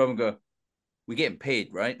just see Roman go, we're getting paid,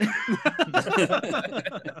 right?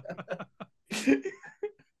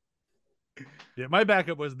 Yeah, my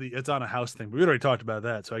backup was it's on a house thing. We already talked about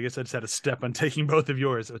that. So I guess I just had to step on taking both of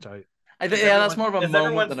yours, which I think, yeah, that's more of a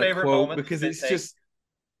moment than a favorite quote, moment because this it's big just.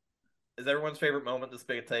 Is everyone's favorite moment this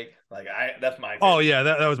big a take? Like, that's my favorite. Oh yeah,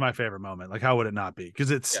 that was my favorite moment. Like, how would it not be?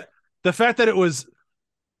 Because it's the fact that it was.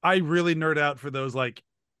 I really nerd out for those like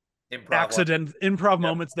improv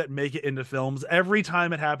moments that make it into films. Every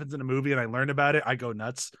time it happens in a movie and I learn about it, I go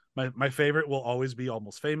nuts. My favorite will always be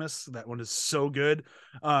Almost Famous. That one is so good.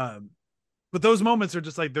 But those moments are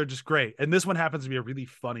just like, they're just great. And this one happens to be a really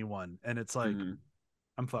funny one. And it's like,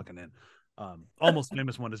 I'm fucking in. Almost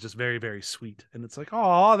Famous one is just very, very sweet. And it's like,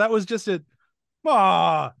 oh, that was just it.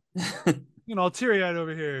 Ah, you know, teary-eyed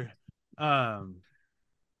over here. I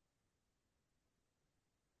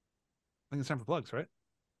think it's time for plugs, right?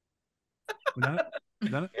 We done it?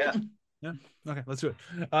 Done it? Yeah. Yeah. Okay, let's do it.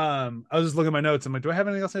 I was just looking at my notes. I'm like, do I have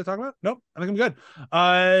anything else to talk about? Nope. I think I'm good.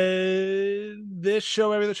 This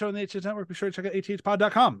show, every other show on the HH Network, be sure to check out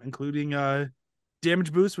athpod.com, including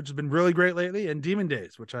Damage Boost, which has been really great lately, and Demon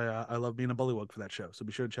Days, which I love being a bullywug for that show. So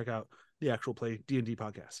be sure to check out the Actual Play D&D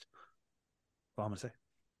podcast. That's all I'm gonna say.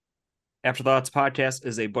 Afterthoughts Podcast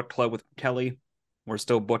is a book club with Kelly. We're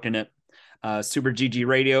still booking it. Super GG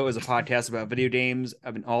Radio is a podcast about video games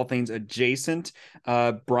and all things adjacent.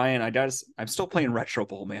 Brian, I'm still playing Retro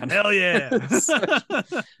Bowl, man. Hell yeah.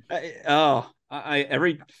 I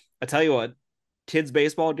tell you what, kids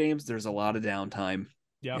baseball games, there's a lot of downtime.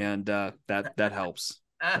 Yeah. And that helps.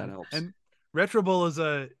 That helps. And Retro Bowl is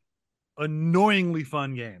a annoyingly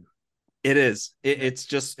fun game. It is.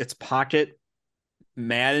 It's pocket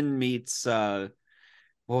Madden meets what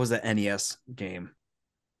was that NES game?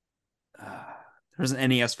 There's an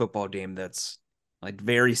NES football game that's like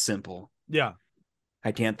very simple. Yeah.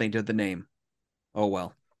 I can't think of the name. Oh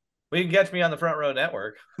well. Well, you can catch me on the Front Row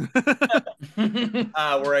Network,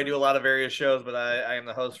 where I do a lot of various shows, but I am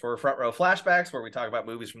the host for Front Row Flashbacks, where we talk about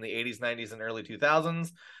movies from the 80s, 90s, and early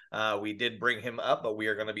 2000s. We did bring him up, but we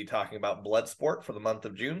are going to be talking about Bloodsport for the month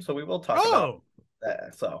of June, so we will talk about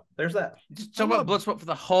that. So there's that. Just talk about Bloodsport for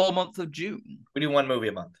the whole month of June. We do one movie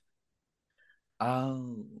a month.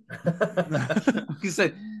 Oh. You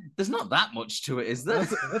said there's not that much to it, is there?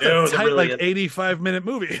 That's a tight, really 85-minute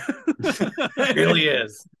movie. It really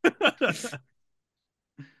is.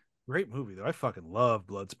 Great movie though. I fucking love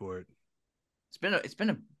Bloodsport. It's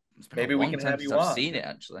been maybe we can have you on. I've seen it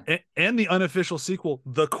actually. And the unofficial sequel,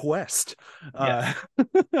 The Quest. Yeah.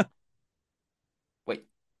 Wait,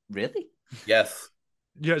 really? Yes.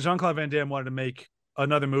 Yeah, Jean-Claude Van Damme wanted to make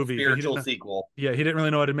another movie. Spiritual sequel. Yeah, he didn't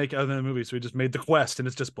really know how to make other than a movie, so he just made The Quest, and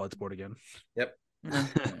it's just Bloodsport again. Yep.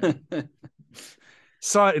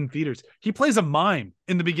 Saw it in theaters. He plays a mime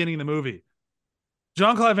in the beginning of the movie.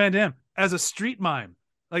 Jean-Claude Van Damme as a street mime.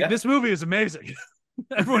 Like Yeah. this movie is amazing.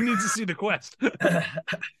 Everyone needs to see The Quest.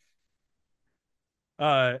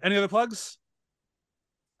 Any other plugs?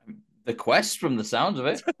 The Quest, from the sounds of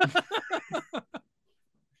it.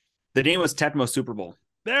 The name was Tecmo Super Bowl.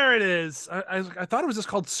 There it is. I thought it was just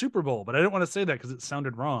called Super Bowl, but I didn't want to say that because it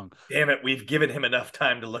sounded wrong. Damn it, we've given him enough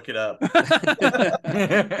time to look it up.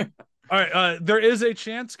 All right, there is a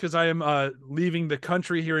chance because I am leaving the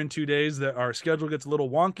country here in 2 days that our schedule gets a little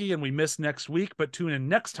wonky and we miss next week. But tune in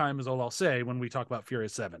next time is all I'll say when we talk about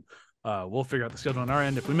Furious 7. We'll figure out the schedule on our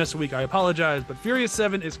end. If we miss a week, I apologize. But Furious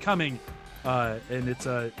 7 is coming, and it's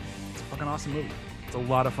a fucking awesome movie. It's a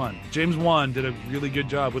lot of fun. James Wan did a really good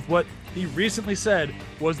job with what he recently said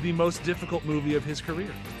was the most difficult movie of his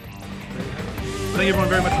career. Thank you everyone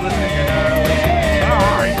very much for listening. And,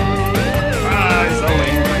 bye. Bye.